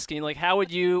 That's what I'm asking. Like, how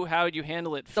would you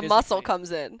handle it? The muscle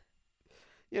comes in.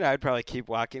 I'd probably keep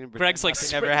walking. And Greg's like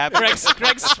never happened.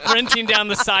 Greg's sprinting down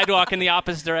the sidewalk in the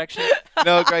opposite direction.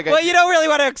 No, Greg. Well, you don't really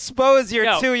want to expose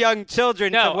your two young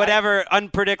children to whatever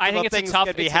unpredictable things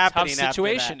could be happening. It's a tough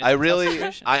situation.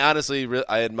 I honestly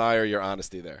admire your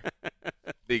honesty there,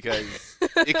 because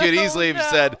you could easily have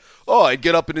said, "Oh, I'd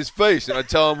get up in his face and I'd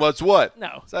tell him what's what."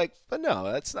 No, it's like, but no,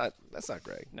 that's not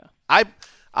Greg. No,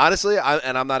 honestly,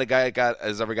 I'm not a guy that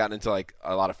has ever gotten into like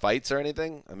a lot of fights or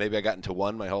anything. Maybe I got into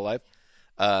one my whole life.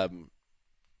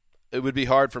 It would be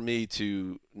hard for me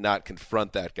to not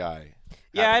confront that guy.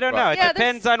 Yeah, I don't know. It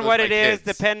depends on what it is.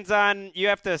 Depends on, you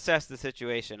have to assess the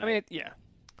situation. I mean, yeah.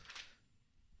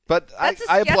 But I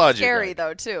applaud you. That's scary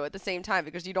though too. At the same time,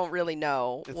 because you don't really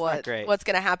know what's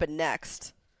going to happen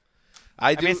next.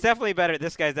 I mean, it's definitely better.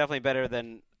 This guy's definitely better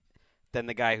than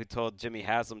the guy who told Jimmy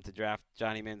Haslam to draft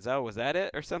Johnny Manziel. Was that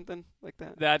it or something like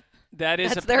that? That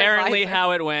is apparently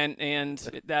how it went, and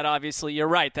that obviously you're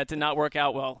right. That did not work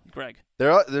out well, Greg.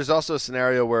 There's also a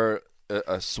scenario where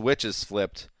a switch is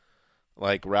flipped,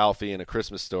 like Ralphie in A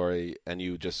Christmas Story, and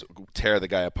you just tear the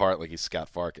guy apart like he's Scott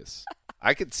Farkas.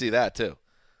 I could see that too.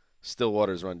 Still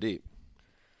waters run deep.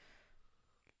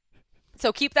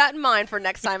 So keep that in mind for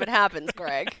next time it happens,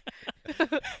 Greg.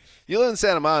 You live in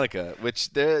Santa Monica, which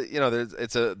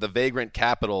it's the vagrant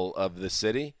capital of the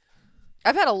city.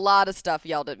 I've had a lot of stuff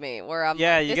yelled at me where I'm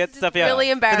you get stuff yelled.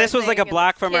 Really embarrassing. So this was like a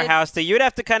block from our house. So you'd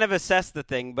have to kind of assess the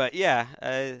thing, but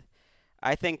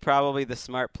I think probably the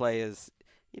smart play is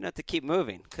to keep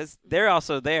moving, because they're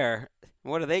also there.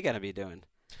 What are they going to be doing?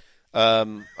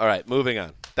 All right, moving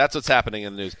on. That's what's happening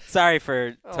in the news. Sorry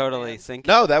for totally sinking.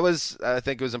 No, I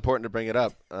think it was important to bring it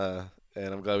up, and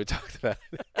I'm glad we talked about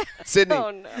it.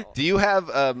 Sydney, do you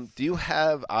have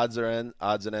odds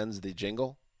and ends, the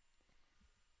jingle?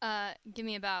 Give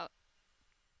me about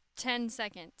 10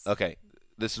 seconds. Okay,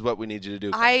 this is what we need you to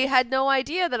do. I had no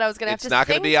idea that I was going to have to sing It's not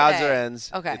going to be today. odds or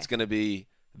ends. Okay. It's going to be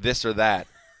this or that.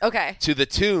 Okay. To the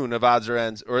tune of odds or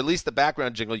ends, or at least the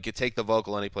background jingle. You could take the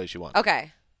vocal any place you want.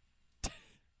 Okay.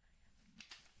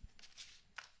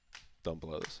 Don't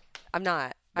blow this. I'm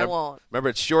not. I won't. Remember,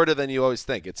 it's shorter than you always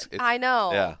think. It's I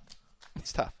know. Yeah.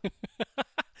 It's tough.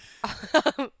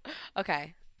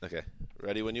 Okay. Okay.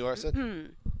 Ready when you are, Sid?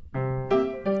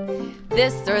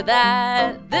 This or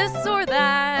that. This or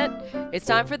that. It's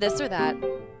time for this or that.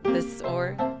 This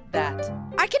or that.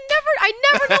 I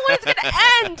never know when it's going to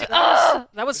end.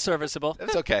 That was serviceable.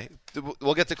 It's okay.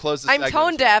 We'll get to close this I'm segment.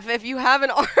 tone deaf if you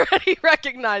haven't already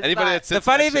recognized that. The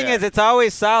funny thing is, it's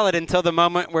always solid until the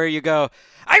moment where you go,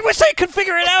 I wish I could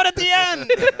figure it out at the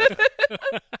end.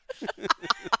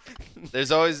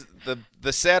 There's always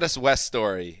the saddest West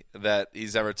story that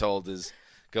he's ever told is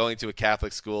going to a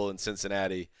Catholic school in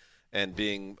Cincinnati and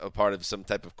being a part of some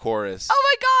type of chorus. Oh,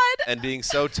 my God. And being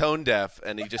so tone deaf,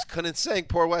 and he just couldn't sing.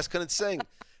 Poor Wes couldn't sing.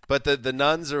 But the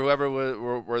nuns or whoever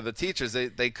were the teachers,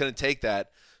 they couldn't take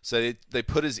that. So they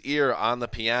put his ear on the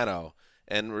piano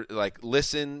and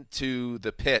listen to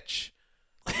the pitch,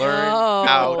 learn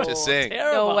how to sing.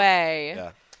 No way.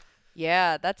 Yeah.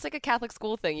 Yeah, that's like a Catholic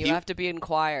school thing. You have to be in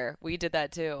choir. We did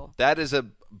that too. That is a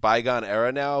bygone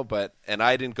era now, and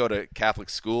I didn't go to Catholic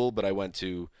school, but I went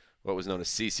to what was known as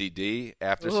CCD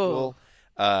after school.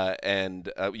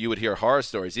 And you would hear horror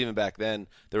stories. Even back then,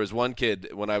 there was one kid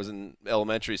when I was in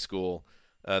elementary school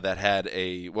that had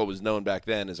what was known back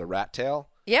then as a rat tail.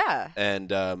 Yeah.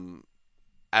 And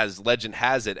as legend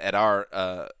has it, at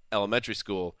our elementary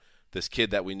school, this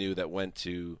kid that we knew that went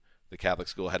to the Catholic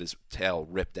school had his tail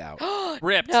ripped out.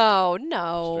 Ripped?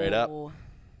 No. Straight up.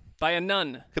 By a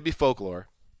nun. Could be folklore.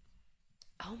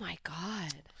 Oh, my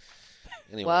God.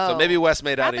 Anyway, Whoa. so maybe Wes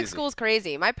made out easy. Catholic school's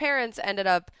crazy. My parents ended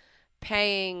up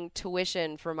paying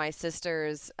tuition for my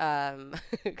sister's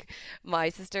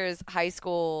high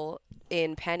school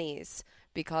in pennies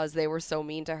because they were so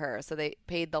mean to her. So they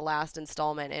paid the last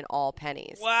installment in all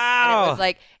pennies. Wow. And it was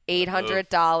like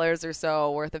 $800 or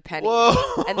so worth of pennies.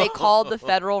 Whoa. And they called the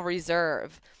Federal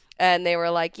Reserve. And they were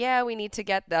like, yeah, we need to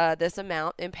get this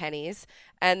amount in pennies.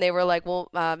 And they were like, well,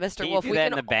 Mr. Can you Wolf, do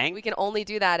that in the bank? we can only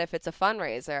do that if it's a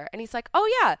fundraiser. And he's like, oh,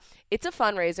 yeah, it's a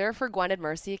fundraiser for Gwynedd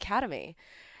Mercy Academy.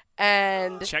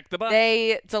 And Check the box.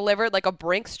 they delivered like a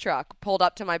Brinks truck, pulled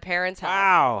up to my parents' house.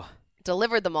 Wow.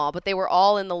 Delivered them all, but they were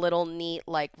all in the little neat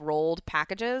like rolled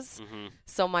packages.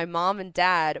 So my mom and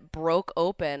dad broke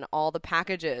open all the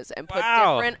packages and put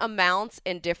different amounts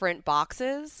in different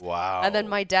boxes. Wow. And then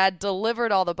my dad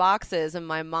delivered all the boxes, and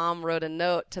my mom wrote a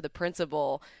note to the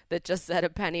principal that just said, "A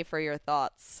penny for your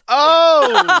thoughts."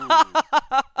 Oh!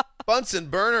 Bunsen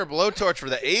burner blowtorch for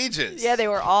the ages. Yeah, they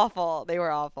were awful. They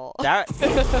were awful. Wow.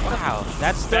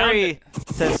 That story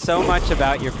says so much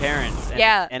about your parents. And,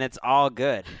 Yeah. And it's all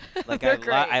good. Like They're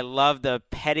great. I love the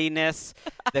pettiness,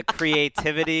 the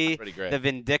creativity, Pretty great. the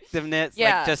vindictiveness,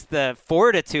 Yeah. like just the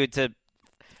fortitude to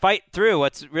fight through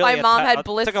what's really My mom had it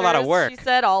blisters, took a lot of work. she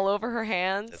said, all over her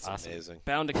hands. That's amazing.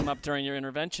 Bound to come up during your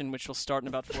intervention, which will start in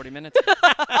about 40 minutes.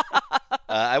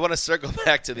 I want to circle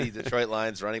back to the Detroit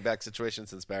Lions running back situation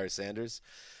since Barry Sanders.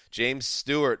 James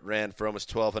Stewart ran for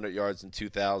almost 1,200 yards in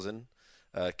 2000.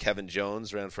 Kevin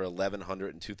Jones ran for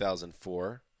 1,100 in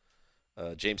 2004.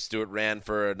 James Stewart ran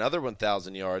for another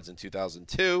 1,000 yards in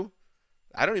 2002.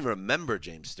 I don't even remember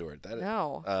James Stewart.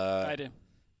 No. I do.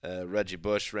 Reggie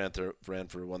Bush ran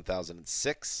for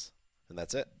 1,006, and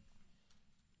that's it.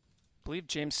 I believe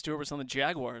James Stewart was on the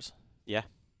Jaguars. Yeah,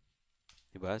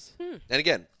 he was. And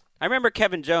again, I remember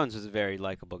Kevin Jones was a very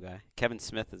likable guy. Kevin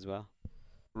Smith as well.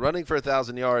 running for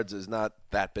 1,000 yards is not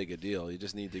that big a deal. You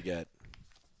just need to get,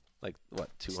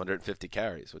 250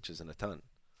 carries, which isn't a ton.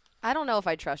 I don't know if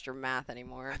I trust your math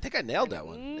anymore. I think I nailed that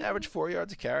one. Average 4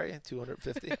 yards a carry,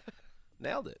 250.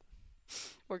 Nailed it.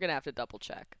 We're going to have to double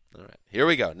check. All right. Here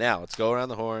we go. Now, let's go around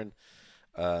the horn.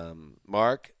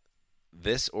 Mark,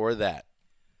 this or that.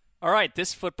 All right,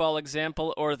 this football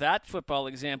example or that football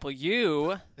example.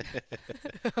 You.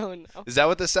 Oh, no. Is that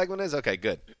what this segment is? Okay,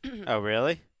 good. Oh,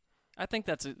 really? I think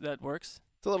that works.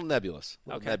 It's a little nebulous.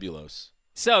 Okay. Nebulous.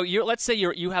 So let's say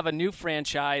you have a new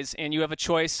franchise and you have a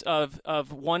choice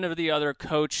of one or the other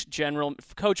coach,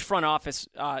 front office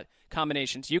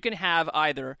combinations. You can have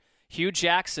either Hugh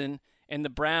Jackson and the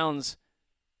Browns,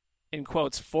 in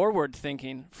quotes,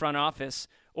 forward-thinking front office,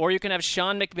 or you can have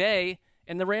Sean McVay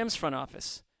and the Rams front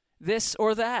office. This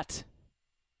or that.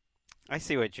 I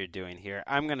see what you're doing here.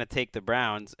 I'm going to take the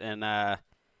Browns, and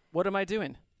what am I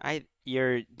doing?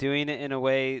 You're doing it in a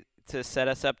way to set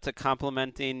us up to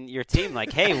complimenting your team.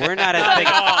 Like, hey, we're not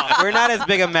as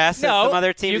big a mess as some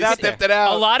other teams out there.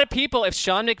 A lot of people, if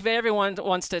Sean McVay, everyone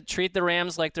wants to treat the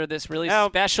Rams like they're this really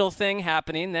special thing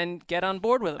happening, then get on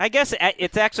board with it. I guess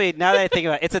it's actually, now that I think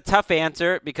about it, it's a tough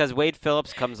answer because Wade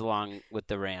Phillips comes along with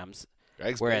the Rams.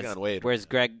 Greg's big on Wade. Whereas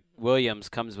Greg Williams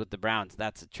comes with the Browns.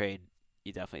 That's a trade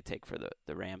you definitely take for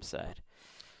the Rams side.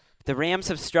 The Rams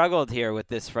have struggled here with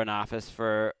this front office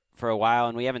for a while,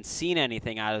 and we haven't seen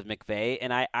anything out of McVay.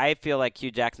 And I feel like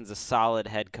Hugh Jackson's a solid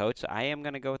head coach. So I am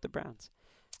going to go with the Browns.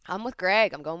 I'm with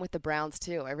Greg. I'm going with the Browns,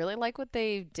 too. I really like what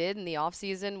they did in the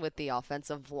offseason with the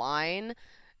offensive line.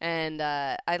 And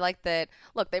I like that,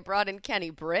 look, they brought in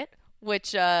Kenny Britt,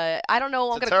 which I don't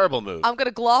know. It's a terrible move. I'm going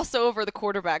to gloss over the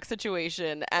quarterback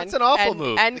situation. That's an awful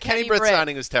move. And the Kenny Britt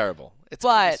signing was terrible. It's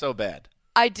so bad.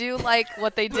 I do like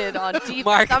what they did on defense.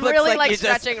 Mark, I'm really like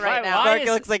stretching right now. Mark, it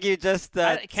looks like you just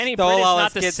Kenny stole Britt is all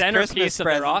not his the kids' centerpiece Christmas of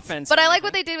their presents. offense. But I like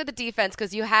what they did with the defense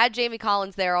because you had Jamie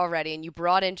Collins there already, and you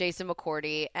brought in Jason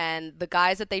McCourty, and the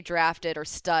guys that they drafted are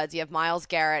studs. You have Myles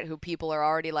Garrett, who people are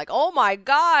already like, oh my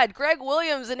God, Greg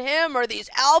Williams and him are these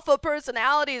alpha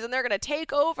personalities, and they're going to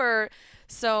take over.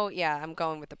 So, yeah, I'm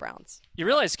going with the Browns. You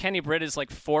realize Kenny Britt is like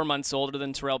 4 months older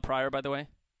than Terrell Pryor, by the way?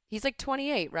 He's like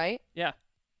 28, right? Yeah.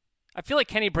 I feel like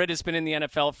Kenny Britt has been in the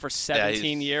NFL for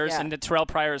 17 years, and Terrell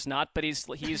Pryor is not, but he's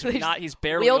not. He's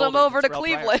barely wheeled him older over to than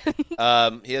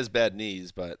Cleveland. He has bad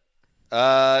knees, but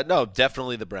no,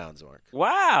 definitely the Browns, Mark.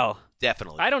 Wow,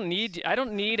 definitely. I don't need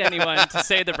anyone to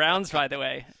say the Browns. By the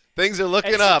way, things are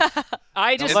looking up.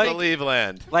 I just in believe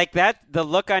land like that. The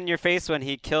look on your face when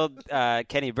he killed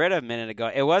Kenny Britt a minute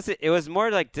ago. It was more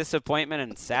like disappointment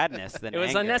and sadness than it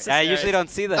was anger. unnecessary. I usually don't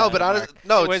see that.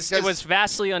 No, but it was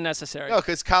vastly unnecessary. No,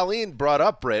 because Colleen brought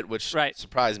up Britt, which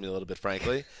surprised me a little bit,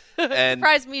 frankly. And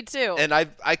surprised me too. And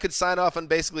I could sign off on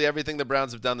basically everything the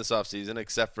Browns have done this offseason,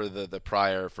 except for the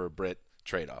Pryor for Britt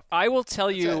trade-off. I will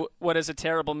tell you what is a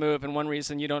terrible move, and one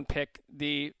reason you don't pick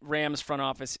the Rams front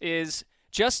office is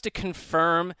just to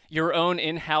confirm your own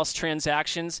in-house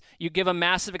transactions, you give a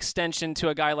massive extension to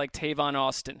a guy like Tavon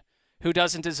Austin, who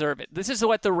doesn't deserve it. This is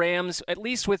what the Rams, at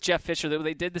least with Jeff Fisher,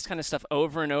 they did this kind of stuff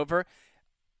over and over.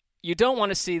 You don't want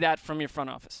to see that from your front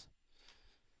office.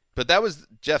 But that was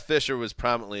Jeff Fisher was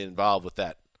prominently involved with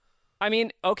that. I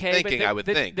mean, okay, Thinking, I would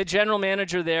think. The general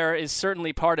manager there is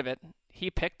certainly part of it.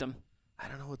 He picked him. I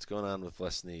don't know what's going on with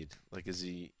Les Snead. Like, is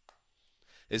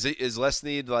Les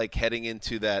Snead like heading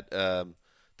into that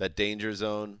that danger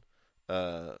zone,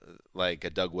 like a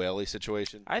Doug Whaley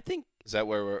situation? I think. Is that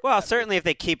where we're? Well, certainly if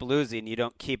they keep losing, you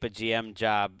don't keep a GM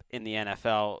job in the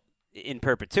NFL in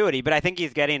perpetuity. But I think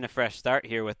he's getting a fresh start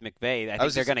here with McVay. I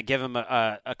think they're going to give him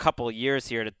a couple years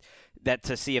here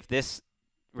to see if this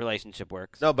relationship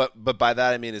works. No, but by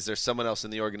that I mean, is there someone else in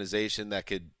the organization that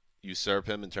could usurp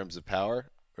him in terms of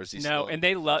power, or is he no? Still and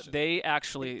they really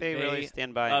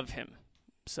stand by of him.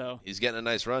 So he's getting a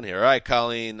nice run here. All right,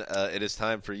 Colleen, it is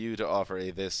time for you to offer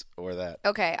a this or that.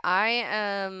 Okay, I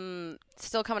am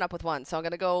still coming up with one, so I'm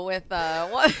going to go with one.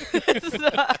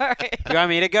 All right. You want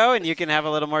me to go and you can have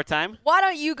a little more time? Why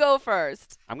don't you go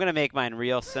first? I'm going to make mine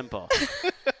real simple.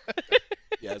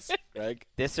 Yes, Greg?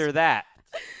 This or that.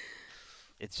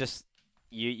 It's just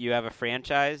you have a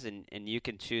franchise and you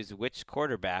can choose which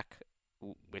quarterback.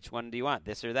 Which one do you want,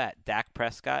 this or that? Dak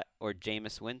Prescott or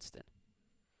Jameis Winston?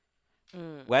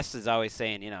 Wes is always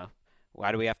saying,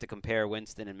 why do we have to compare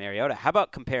Winston and Mariota? How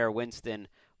about compare Winston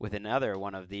with another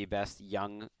one of the best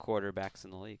young quarterbacks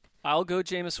in the league? I'll go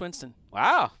Jameis Winston.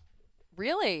 Wow.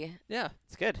 Really? Yeah.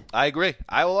 It's good. I agree.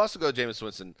 I will also go Jameis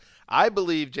Winston. I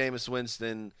believe Jameis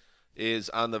Winston is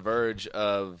on the verge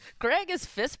of... Greg is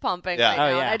fist pumping Yeah. right now. Oh,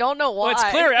 yeah. And I don't know why. Well, it's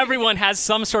clear everyone has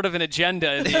some sort of an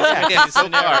agenda. In these Yeah, so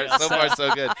scenarios, far,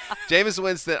 so good. Jameis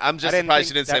Winston, I'm just surprised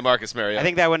you didn't say Marcus Mariota. I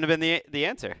think that wouldn't have been the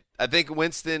answer. I think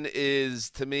Winston is,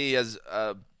 to me, as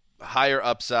a higher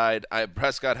upside.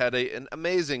 Prescott had an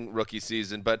amazing rookie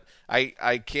season, but I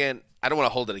don't want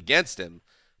to hold it against him.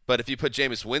 But if you put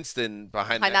Jameis Winston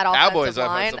behind that Cowboys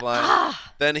offensive line,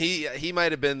 then he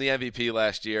might have been the MVP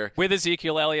last year. With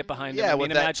Ezekiel Elliott behind him. Yeah,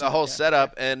 with the whole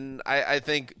setup. Yeah. And I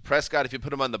think Prescott, if you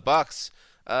put him on the Bucs,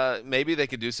 maybe they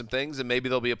could do some things, and maybe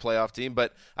they'll be a playoff team.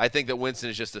 But I think that Winston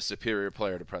is just a superior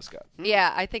player to Prescott.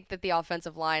 Yeah, I think that the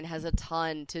offensive line has a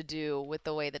ton to do with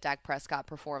the way that Dak Prescott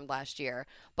performed last year.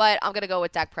 But I'm going to go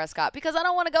with Dak Prescott because I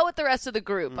don't want to go with the rest of the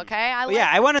group, okay?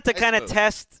 I wanted to kind of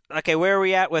test, okay, where are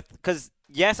we at with – because,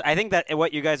 yes, I think that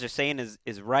what you guys are saying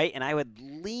is right, and I would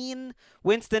lean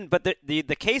Winston. But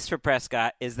the case for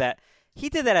Prescott is that he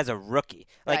did that as a rookie.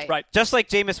 Right. Just like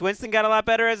Jameis Winston got a lot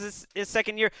better as his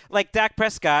second year, like Dak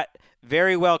Prescott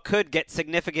very well could get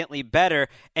significantly better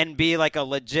and be like a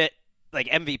legit like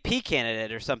MVP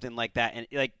candidate or something like that. And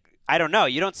like I don't know,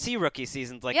 you don't see rookie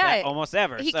seasons like that almost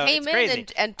ever. He so came it's crazy. in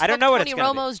and I took don't know what Tony it's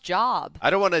gonna Romo's job. I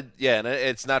don't want to, and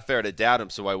it's not fair to doubt him,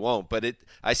 so I won't. But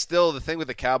the thing with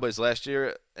the Cowboys last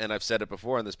year, and I've said it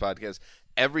before on this podcast,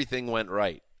 everything went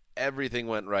right. Everything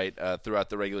went right throughout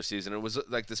the regular season. It was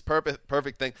like this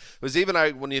perfect thing. It was even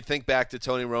when you think back to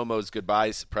Tony Romo's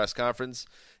goodbye press conference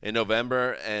in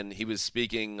November, and he was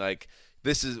speaking like,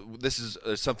 this is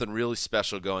there's something really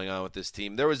special going on with this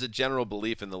team. There was a general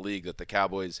belief in the league that the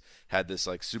Cowboys had this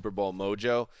like Super Bowl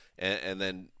mojo, and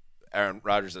then Aaron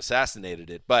Rodgers assassinated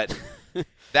it. But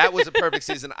that was a perfect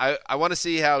season. I want to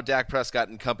see how Dak Prescott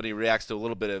and company reacts to a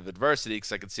little bit of adversity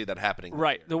because I could see that happening.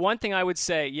 Right. The one thing I would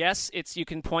say, yes, you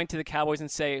can point to the Cowboys and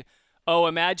say, oh,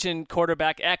 imagine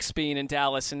quarterback X being in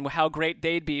Dallas and how great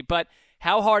they'd be. But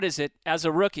how hard is it as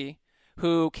a rookie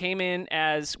who came in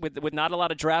with not a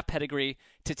lot of draft pedigree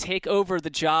to take over the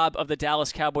job of the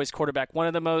Dallas Cowboys quarterback, one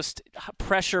of the most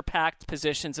pressure-packed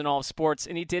positions in all of sports,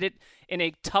 and he did it in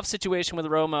a tough situation with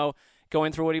Romo,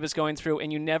 going through what he was going through,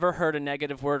 and you never heard a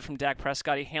negative word from Dak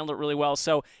Prescott. He handled it really well.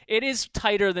 So it is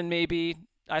tighter than maybe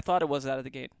I thought it was out of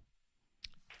the gate.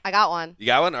 I got one. You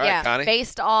got one? All right, Connie.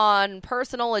 Based on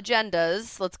personal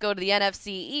agendas, let's go to the NFC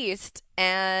East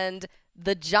and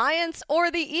the Giants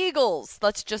or the Eagles.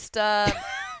 Let's just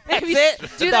maybe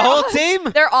do the whole team?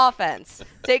 Their offense.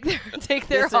 Take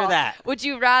their This or that. Would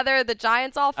you rather the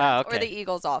Giants offense okay. or the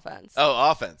Eagles offense?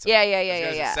 Oh, offense. Yeah.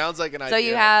 It sounds like an idea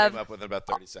you I have came up with in about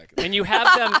 30 seconds. And you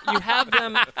have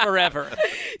them forever.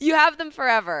 You have them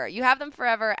forever. You have them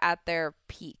forever at their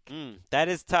peak. That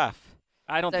is tough.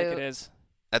 I don't think it is.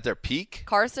 At their peak?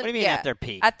 Carson, What do you mean at their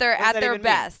peak? At their What does that even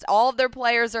best. All of their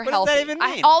players are What healthy. does that even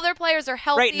mean? All their players are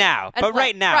healthy. Right now. and But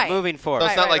right now, Right. moving forward. So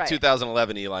it's not Right. like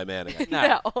 2011 Eli Manning.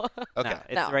 No. Okay. No,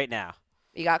 it's right now.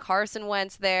 You got Carson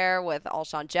Wentz there with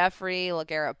Alshon Jeffrey,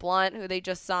 LeGarrette Blount, who they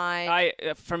just signed. I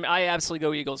absolutely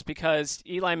go Eagles because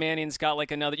Eli Manning's got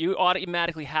like another. You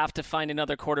automatically have to find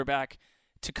another quarterback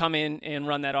to come in and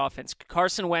run that offense.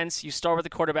 Carson Wentz, you start with the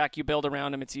quarterback, you build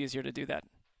around him. It's easier to do that.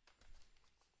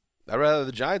 I'd rather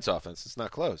the Giants offense. It's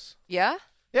not close. Yeah?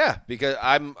 Yeah, because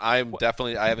I'm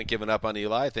definitely, I haven't given up on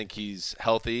Eli. I think he's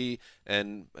healthy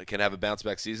and can have a bounce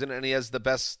back season, and he has the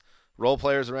best role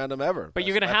players around him ever. But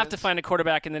you're going to have to find a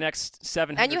quarterback in the next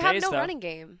 700 days. And you have no though. running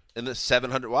game. In the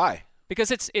 700, why? Because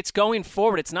it's going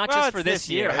forward. It's not just for this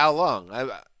year. How long?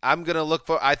 I'm going to look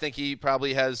for. I think he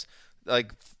probably has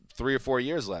like 3 or 4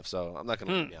 years left, so I'm not going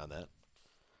to look beyond that.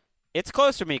 It's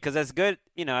close for me because as good,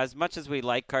 as much as we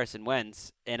like Carson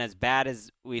Wentz and as bad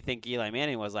as we think Eli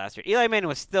Manning was last year, Eli Manning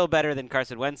was still better than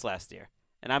Carson Wentz last year.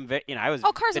 And I'm very, I was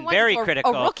Carson Wentz very was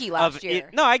critical a rookie last year.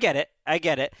 No, I get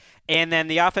it. And then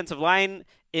the offensive line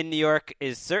in New York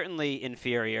is certainly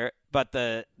inferior, but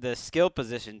the skill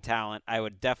position talent I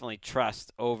would definitely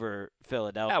trust over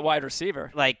Philadelphia. At wide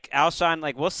receiver. Like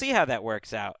Alshon, we'll see how that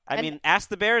works out. I mean, ask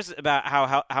the Bears about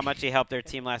how much he helped their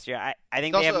team last year. I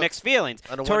think they have mixed feelings.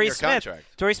 On a one-year contract.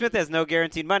 Torrey Smith has no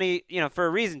guaranteed money, for a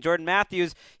reason. Jordan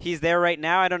Matthews, he's there right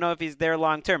now. I don't know if he's there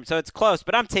long term. So it's close,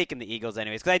 but I'm taking the Eagles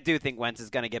anyways because I do think Wentz is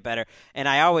going to get better, and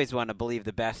I always want to believe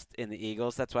the best in the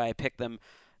Eagles. That's why I pick them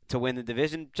to win the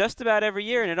division just about every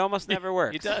year, and it almost never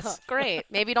works. He does. Great.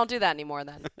 Maybe don't do that anymore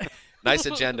then. Nice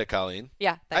agenda, Colleen.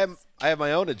 Yeah, thanks. I have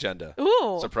my own agenda.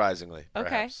 Ooh. Surprisingly, Okay.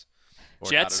 perhaps.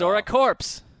 Jets or a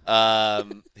corpse.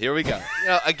 Here we go.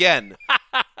 Again,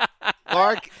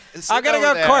 Mark, I'm gonna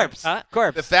go corpse.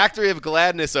 Corpse. The factory of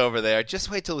gladness over there. Just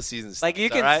wait till the season starts. You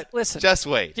can all right? listen. Just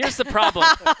wait. Here's the problem.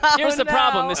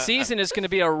 The season is going to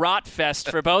be a rot fest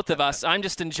for both of us. I'm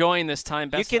just enjoying this time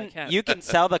best I can. You can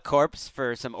sell the corpse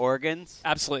for some organs.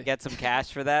 Absolutely. Get some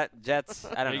cash for that. Jets.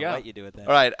 I don't know what you do with that.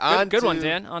 All right. Good one,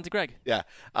 Dan. On to Greg. Yeah.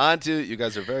 On to you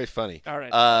guys are very funny. All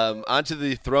right. On to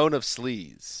the throne of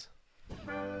sleaze.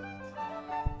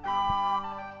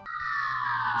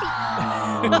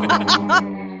 We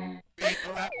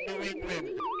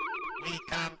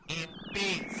come in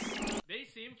peace. They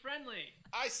seem friendly.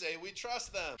 I say we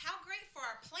trust them. How great for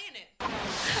our planet.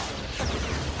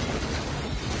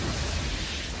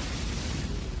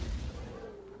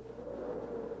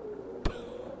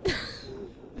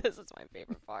 This is my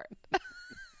favorite part.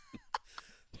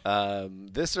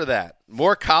 This or that.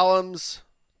 More columns,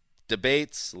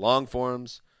 debates, long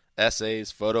forms,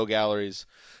 essays, photo galleries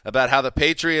about how the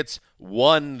Patriots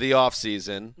won the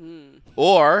offseason,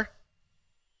 or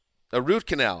a root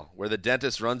canal where the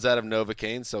dentist runs out of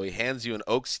Novocaine, so he hands you an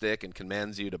oak stick and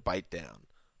commands you to bite down.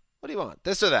 What do you want?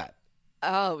 This or that?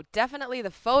 Oh, definitely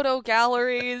the photo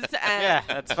galleries and Yeah,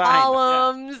 that's fine.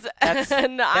 columns.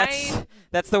 Yeah.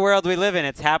 That's the world we live in.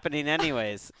 It's happening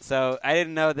anyways. So I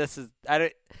didn't know this is.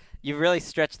 You really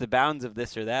stretched the bounds of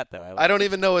this or that, though. I don't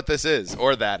even know what this is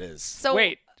or that is. So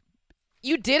wait,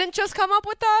 you didn't just come up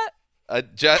with that?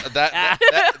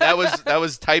 That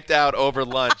was typed out over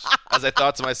lunch as I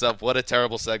thought to myself, what a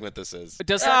terrible segment this is.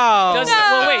 Does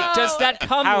that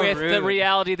come How with rude. the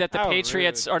reality that the How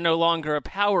Patriots are no longer a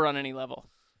power on any level?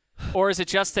 Or is it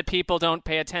just that people don't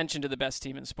pay attention to the best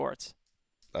team in sports?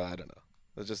 I don't know.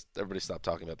 Let's just everybody stop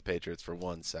talking about the Patriots for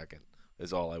 1 second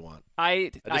is all I want.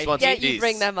 I just want some you peace.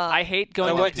 bring them up. I hate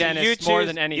going to the dentist more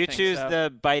than anything. You choose so.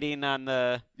 the biting on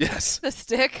the Yes. The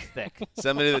stick.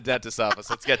 Send me to the dentist's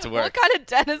office. Let's get to work. What kind of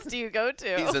dentist do you go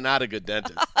to? He's not a good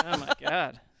dentist. Oh, my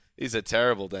God. He's a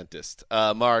terrible dentist.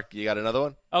 Mark, you got another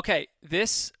one? Okay,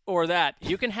 this or that.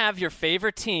 You can have your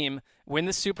favorite team win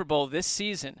the Super Bowl this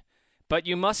season, but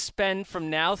you must spend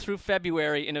from now through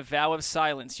February in a vow of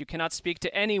silence. You cannot speak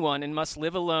to anyone and must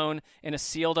live alone in a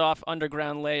sealed-off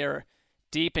underground lair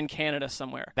deep in Canada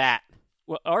somewhere. bat.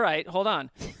 Well, all right, hold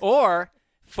on. Or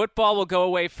football will go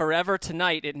away forever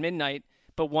tonight at midnight,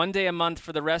 but one day a month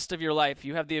for the rest of your life,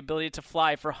 you have the ability to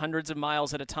fly for hundreds of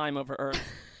miles at a time over Earth.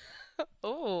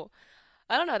 Oh,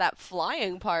 I don't know. That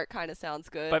flying part kind of sounds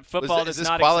good. But football is does this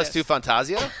not Qualis exist. 2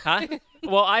 Fantasia? Huh?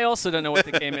 Well, I also don't know what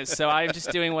the game is, so I'm just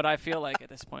doing what I feel like at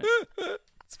this point.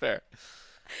 It's fair.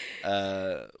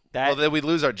 Well, then we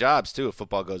lose our jobs, too, if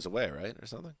football goes away, right? Or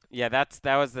something? Yeah, that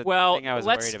was the Well, thing I was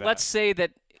worried about. let's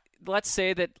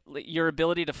say that your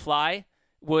ability to fly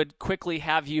would quickly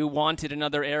have you wanted in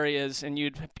other areas, and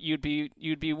you'd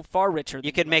be far richer.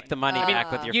 You could make the money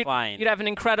back with your flying. You'd have an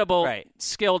incredible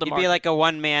skill to You'd market. be like a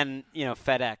one-man,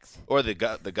 FedEx. Or the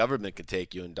government could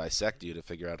take you and dissect you to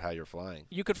figure out how you're flying.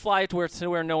 You could fly to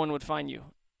where no one would find you.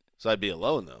 So I'd be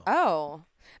alone, though. Oh,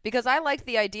 because I like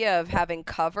the idea of having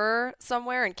cover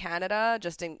somewhere in Canada,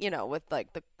 just in, with like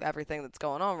everything that's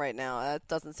going on right now. That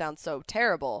doesn't sound so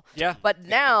terrible. Yeah. But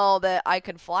now that I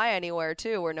could fly anywhere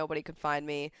too, where nobody could find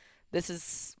me, this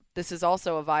is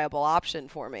also a viable option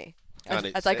for me.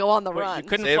 as I go on the run. You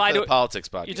couldn't Save it fly for to the politics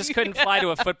podcast. You just couldn't fly to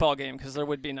a football game because there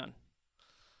would be none.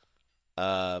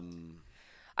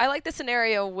 I like the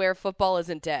scenario where football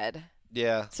isn't dead.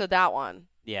 Yeah. So that one.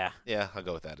 Yeah. Yeah, I'll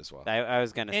go with that as well. I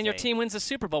was going to say. And your team wins the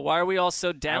Super Bowl. Why are we all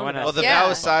so down about it? Well, the vow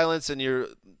of silence and you're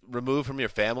removed from your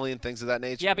family and things of that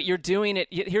nature. Yeah, but you're doing it.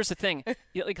 Here's the thing.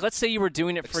 Like, let's say you were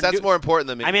doing it for. That's more important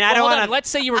than me. I mean, I don't want to. Let's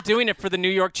say you were doing it for the New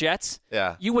York Jets.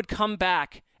 Yeah. You would come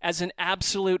back as an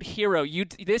absolute hero. You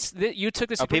took this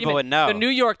people agreement. would know. The New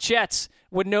York Jets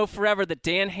would know forever that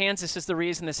Dan Hansis is the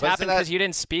reason this happened because you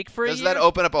didn't speak for a year. Doesn't that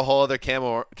open up a whole other can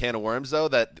of worms, though,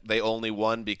 that they only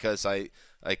won because I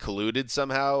colluded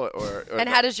somehow? Or and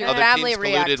how does your other family teams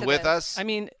react colluded to with this? us? I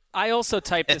mean, I also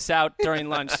typed this out during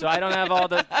lunch, so I don't have all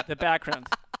the background.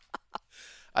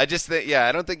 I just think,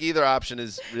 I don't think either option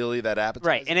is really that appetizing.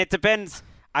 Right, and it depends.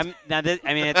 It's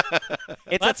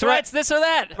That's right. It's this or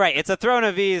that. Right, it's a thrown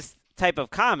of ease type of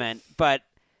comment, but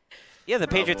yeah, the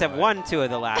Patriots have won 2 of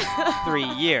the last 3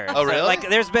 years. Oh, really? So, like,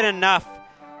 there's been enough.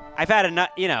 I've had enough.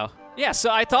 Yeah,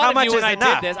 so I thought How of much you when is I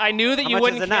enough? did this. I knew that How you much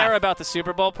wouldn't is enough? care about the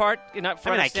Super Bowl part.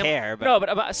 I care. But. No,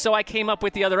 but so I came up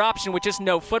with the other option, which is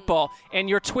no football. And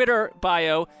your Twitter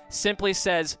bio simply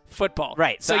says football.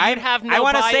 Right. So you'd have no I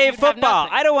want to bio, save you'd have football.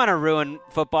 nothing. I don't want to ruin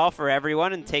football for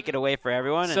everyone and take it away for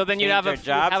everyone. So and then you'd change have their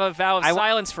jobs. a vow of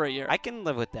silence for a year. I can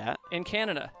live with that. In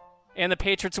Canada. And the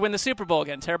Patriots win the Super Bowl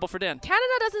again. Terrible for Dan.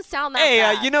 Canada doesn't sound that Hey,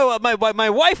 bad. you know what? My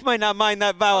wife might not mind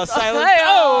that vow of silence.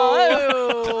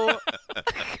 Oh.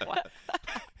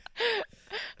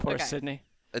 Poor Okay. Sydney.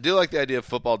 I do like the idea of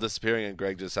football disappearing and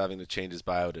Greg just having to change his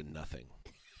bio to nothing.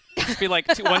 Just be like,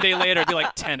 one day later, it'd be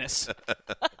like tennis.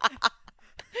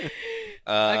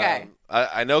 Okay.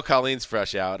 I know Colleen's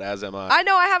fresh out, as am I. I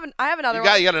know. I have another You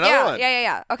one. got another one?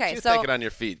 Yeah. Okay, She's so thinking on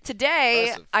your feet. Today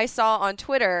Impressive. I saw on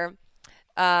Twitter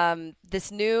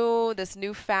this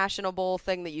new fashionable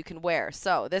thing that you can wear.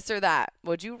 So this or that.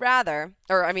 Would you rather?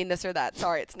 Or I mean this or that.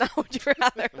 Sorry, it's not would you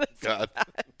rather. This or that.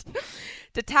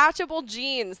 Detachable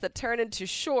jeans that turn into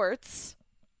shorts.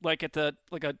 Like a foot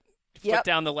Yep.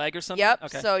 down the leg or something? Yep.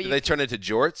 Okay. So Do they turn into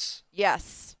jorts?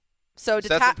 Yes. So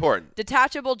that's important.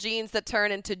 Detachable jeans that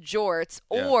turn into jorts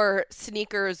or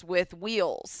sneakers with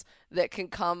wheels that can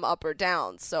come up or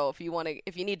down. So if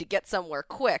you need to get somewhere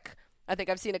quick, I think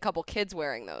I've seen a couple kids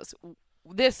wearing those.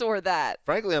 This or that.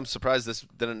 Frankly, I'm surprised this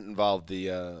didn't involve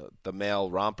the male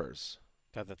rompers.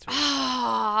 God, that's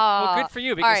well, good for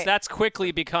you because that's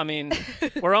quickly becoming.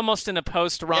 We're almost in a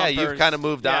post-rompers. Yeah, you've kind of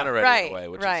moved on already in a way,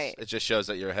 which right. it just shows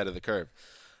that you're ahead of the curve.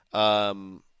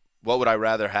 What would I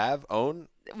rather have? Own?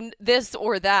 This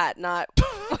or that, not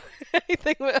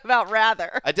anything about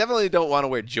rather. I definitely don't want to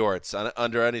wear jorts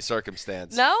under any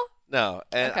circumstance. No? No,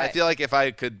 and Okay. I feel like if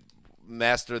I could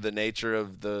master the nature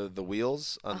of the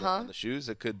wheels on the shoes,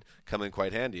 it could come in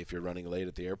quite handy if you're running late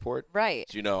at the airport. Right.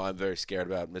 So, I'm very scared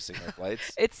about missing my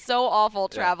flights. It's so awful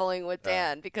traveling with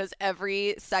Dan because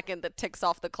every second that ticks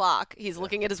off the clock, he's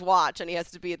looking at his watch and he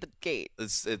has to be at the gate.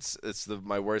 It's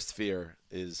my worst fear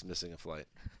is missing a flight.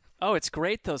 Oh, it's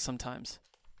great though sometimes.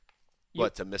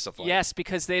 To miss a flight? Yes,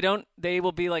 because they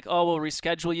will be like, oh, we'll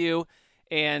reschedule you.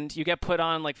 And you get put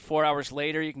on like 4 hours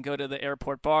later. You can go to the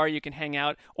airport bar. You can hang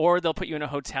out, or they'll put you in a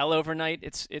hotel overnight.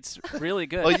 It's really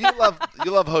good. Well,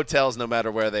 you love hotels no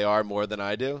matter where they are more than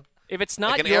I do. If it's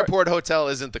not like an airport hotel,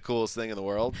 isn't the coolest thing in the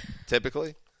world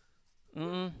typically.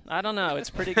 I don't know. It's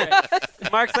pretty good.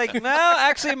 Mark's like, no,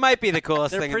 actually, it might be the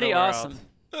coolest They're thing. pretty in the awesome.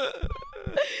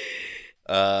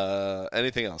 World.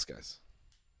 Anything else, guys?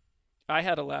 I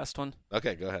had a last one.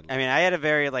 Okay, go ahead. I mean, I had a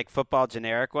very football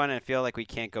generic one, and I feel like we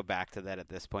can't go back to that at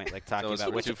this point. Like talking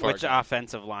about which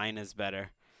offensive line is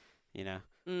better.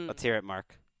 Let's hear it,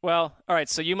 Mark. Well, all right.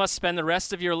 So you must spend the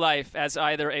rest of your life as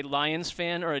either a Lions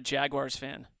fan or a Jaguars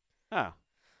fan. Oh,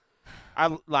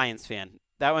 I'm Lions fan.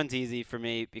 That one's easy for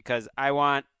me because I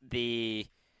want the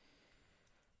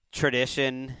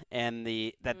tradition and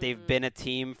that they've been a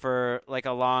team for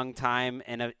a long time,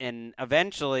 and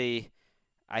eventually.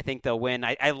 I think they'll win.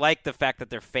 I like the fact that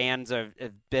their fans have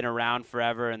been around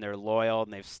forever and they're loyal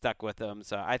and they've stuck with them.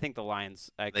 So I think the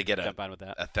Lions. They get jump on with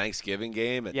that. A Thanksgiving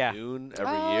game at noon every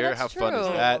Oh, year. that's How fun is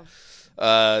true. that?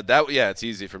 It's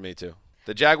easy for me too.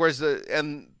 The Jaguars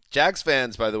and Jags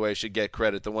fans, by the way, should get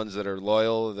credit. The ones that are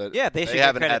loyal, they should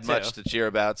haven't get had credit much to cheer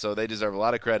about, so they deserve a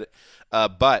lot of credit.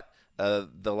 But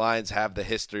the Lions have the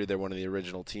history. They're one of the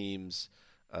original teams.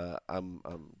 I'm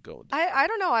going. I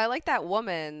don't know. I like that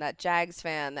woman, that Jags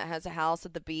fan that has a house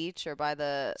at the beach or by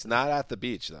the. It's not at the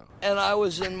beach though. And I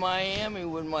was in Miami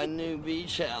with my new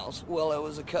beach house. Well, it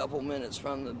was a couple minutes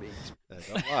from the beach.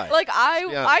 Don't lie. Like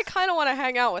I kind of want to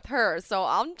hang out with her, so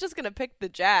I'm just gonna pick the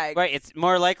Jags. Right, it's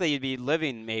more likely you'd be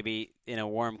living maybe in a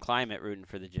warm climate rooting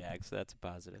for the Jags, so that's a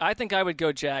positive. I think I would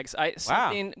go Jags.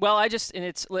 Well,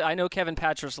 I know Kevin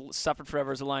Patcher's suffered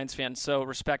forever as a Lions fan, so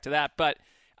respect to that. But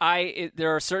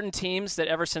there are certain teams that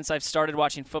ever since I've started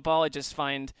watching football, I just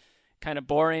find kind of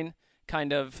boring,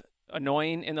 kind of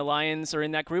annoying, and the Lions are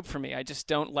in that group for me. I just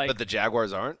don't like. But the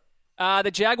Jaguars aren't?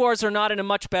 The Jaguars are not in a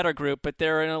much better group, but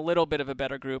they're in a little bit of a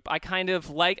better group. I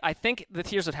think that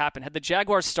here's what happened. Had the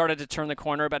Jaguars started to turn the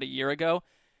corner about a year ago,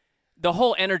 the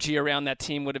whole energy around that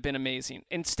team would have been amazing.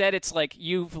 Instead, it's like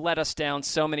you've let us down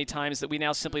so many times that we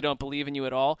now simply don't believe in you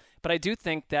at all. But I do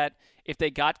think that if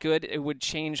they got good, it would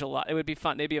change a lot. It would be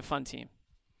fun. They'd be a fun team.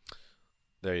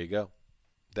 There you go.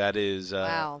 That is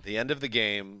Wow. the end of the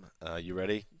game. You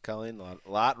ready, Colleen? A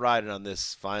lot riding on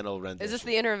this final rendition. Is this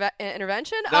the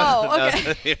intervention? No, oh,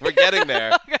 okay. No, we're getting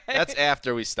there. Okay. That's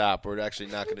after we stop. We're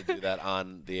actually not going to do that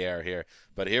on the air here.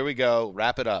 But here we go.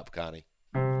 Wrap it up, Connie.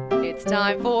 It's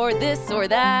time for this or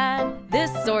that,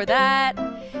 this or that.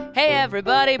 Hey,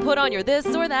 everybody, put on your this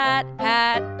or that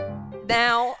hat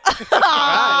now.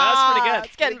 That's pretty good.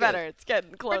 It's getting better. It's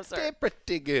getting closer.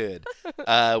 Pretty good.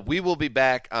 We will be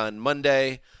back on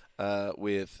Monday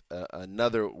with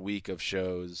another week of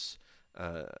shows.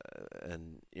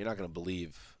 And you're not going to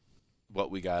believe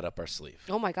what we got up our sleeve.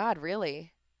 Oh, my God,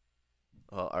 really?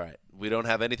 Well, all right. We don't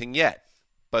have anything yet.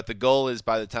 But the goal is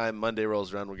by the time Monday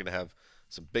rolls around, we're going to have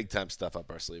some big-time stuff up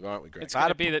our sleeve, aren't we, Greg? It's going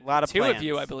to be the lot of two plans. of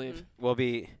you, I believe. We'll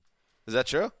be. Is that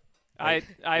true?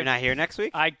 You're not here next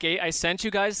week? I sent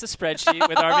you guys the spreadsheet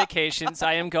with our vacations.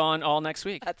 I am gone all next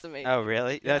week. That's amazing. Oh,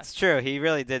 really? Yeah. That's true. He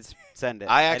really did send it.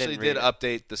 I actually didn't read did it.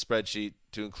 update the spreadsheet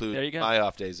to include my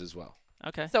off days as well.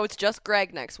 Okay. So it's just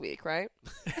Greg next week, right?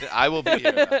 I will be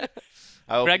here.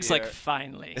 Greg's like,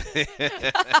 finally.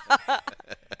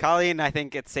 Colleen, I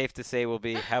think it's safe to say, will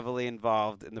be heavily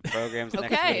involved in the programs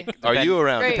next Okay. week. Are you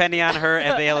around? Great. Depending on her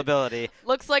availability.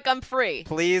 Looks like I'm free.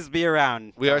 Please be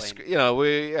around. We are,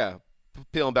 Colleen.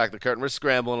 peeling back the curtain. We're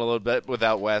scrambling a little bit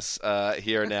without Wes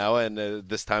here now, and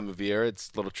this time of year,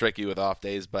 it's a little tricky with off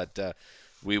days, but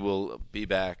we will be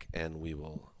back, and we're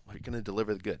going to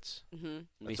deliver the goods.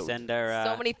 Mm-hmm. We send our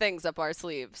so many things up our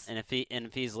sleeves. And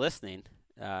if he's listening,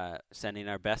 sending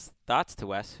our best thoughts to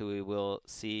Wes, who we will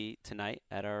see tonight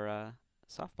at our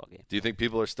softball game. Do you think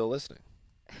people are still listening?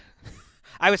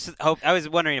 I was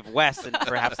wondering if Wes and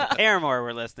perhaps the Paramore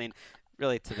were listening.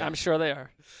 Really, to them. I'm sure they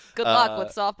are. Good luck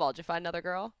with softball. Did you find another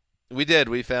girl? We did.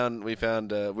 We found. We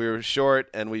were short,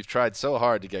 and we've tried so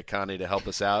hard to get Connie to help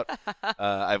us out.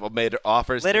 I've made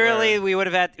offers. Literally, to her. we would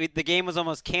have had the game was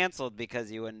almost canceled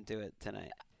because you wouldn't do it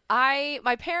tonight.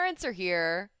 My parents are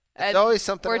here. It's always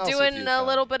something. We're else with doing you, a Connie.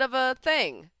 little bit of a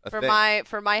thing for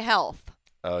my health.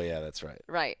 Oh yeah, that's right.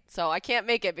 Right. So I can't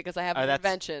make it because I have an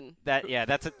intervention.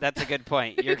 That's a good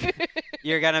point.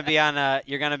 You're gonna be on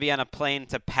a plane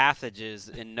to Passages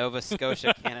in Nova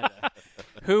Scotia, Canada.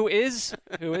 Who is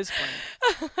playing?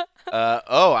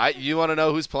 You want to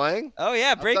know who's playing? Oh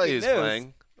yeah, breaking I'll tell you who's news.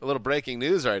 playing. A little breaking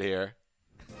news right here.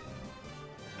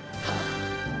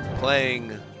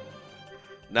 Playing,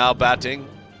 now batting,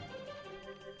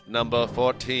 number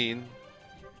 14,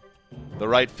 the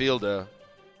right fielder,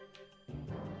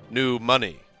 new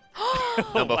money,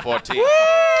 number 14.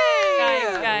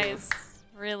 Guys,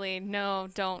 really, no,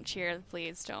 don't cheer.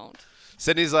 Please don't.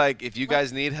 Sydney's like, if you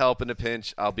guys need help in a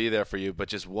pinch, I'll be there for you. But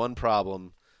just one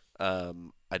problem.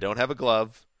 I don't have a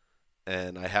glove,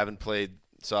 and I haven't played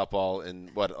softball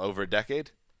in, over a decade?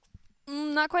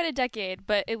 Not quite a decade,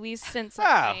 but at least since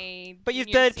Wow. my But you've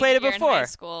junior, played it senior in before. high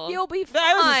school. You'll be fine.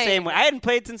 I was the same way. I hadn't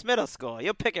played since middle school.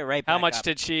 You'll pick it right back How much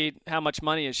up. How much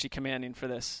money is she commanding for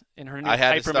this in her new I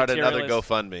had to start another hyper-materialist-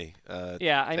 GoFundMe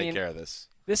to take care of this.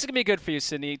 This is going to be good for you,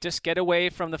 Sydney. Just get away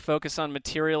from the focus on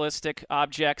materialistic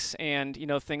objects and,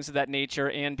 things of that nature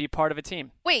and be part of a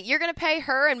team. Wait, you're going to pay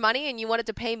her in money and you wanted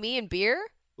to pay me in beer?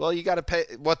 Well, you got to pay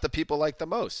what the people like the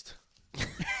most.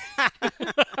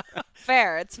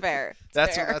 Fair. It's fair.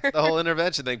 That's the whole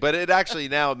intervention thing. But it actually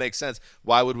now it makes sense.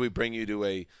 Why would we bring you to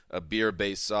a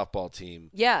beer-based softball team?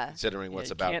 Yeah. Considering what's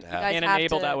You about can't, to happen. Can't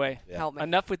enable that way. help me.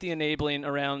 Enough with the enabling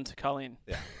around Colleen.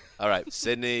 Yeah. All right,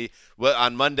 Sydney. Well,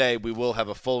 on Monday we will have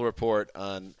a full report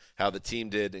on how the team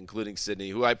did, including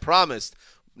Sydney, who I promised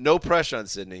no pressure on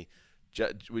Sydney.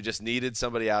 We just needed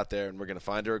somebody out there, and we're going to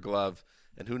find her a glove.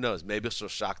 And who knows? Maybe she'll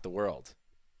shock the world.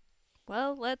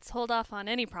 Well, let's hold off on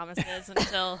any promises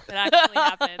until it actually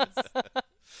happens.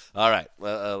 All right,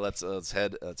 let's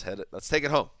take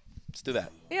it home. Let's do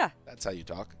that. Yeah. That's how you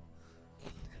talk.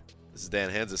 This is Dan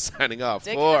Hanzus signing off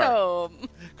Take for it home.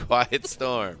 Quiet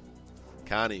Storm,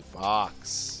 Connie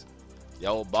Fox, the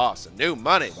old boss, and New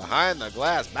Money behind the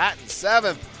glass, batting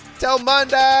 7th. Till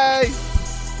Monday.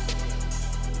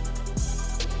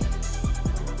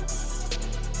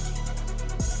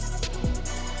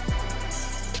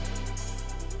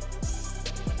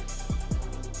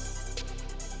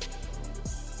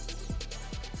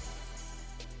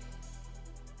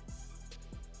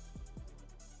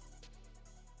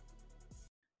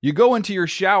 You go into your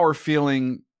shower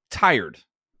feeling tired,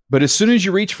 but as soon as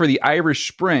you reach for the Irish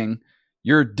Spring,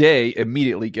 your day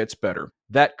immediately gets better.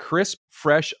 That crisp,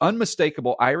 fresh,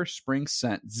 unmistakable Irish Spring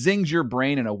scent zings your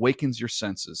brain and awakens your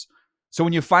senses. So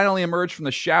when you finally emerge from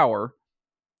the shower,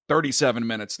 37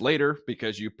 minutes later,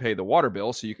 because you pay the water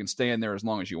bill so you can stay in there as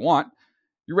long as you want,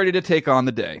 you're ready to take on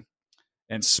the day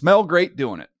and smell great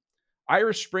doing it.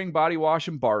 Irish Spring Body Wash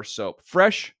and Bar Soap.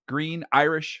 Fresh, green,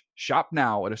 Irish. Shop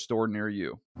now at a store near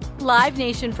you. Live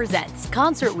Nation presents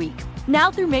Concert Week. Now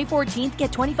through May 14th,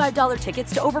 get $25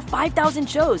 tickets to over 5,000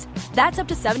 shows. That's up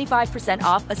to 75%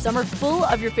 off a summer full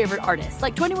of your favorite artists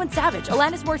like 21 Savage,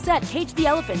 Alanis Morissette, Cage the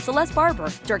Elephant, Celeste Barber,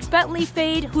 Dierks Bentley,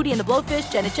 Fade, Hootie and the Blowfish,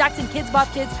 Janet Jackson, Kids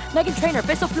Bop Kids, Meghan Trainor,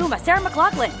 Peso Pluma, Sarah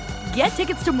McLachlan. Get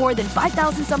tickets to more than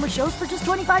 5,000 summer shows for just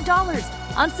 $25.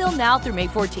 Until now through May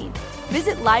 14th.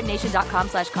 Visit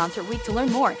LiveNation.com/Concert Week to learn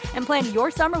more and plan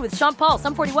your summer with Sean Paul,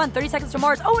 Sum 41, 30 Seconds to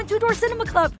Mars, and Two Door Cinema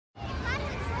Club.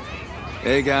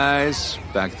 Hey guys,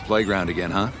 back at the playground again,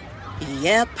 huh?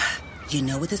 Yep. You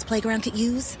know what this playground could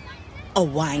use? A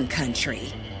wine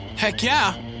country. Heck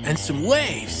yeah, and some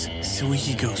waves so we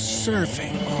could go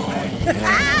surfing. Oh,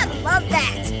 yeah. Love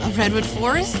that. A redwood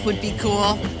forest would be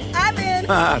cool. I'm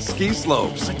in. Ski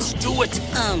slopes. Let's do it.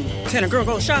 Can a girl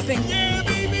go shopping? Yeah,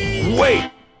 baby.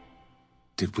 Wait.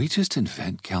 Did we just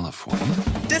invent California?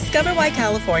 Discover why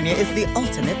California is the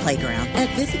ultimate playground at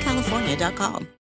visitcalifornia.com.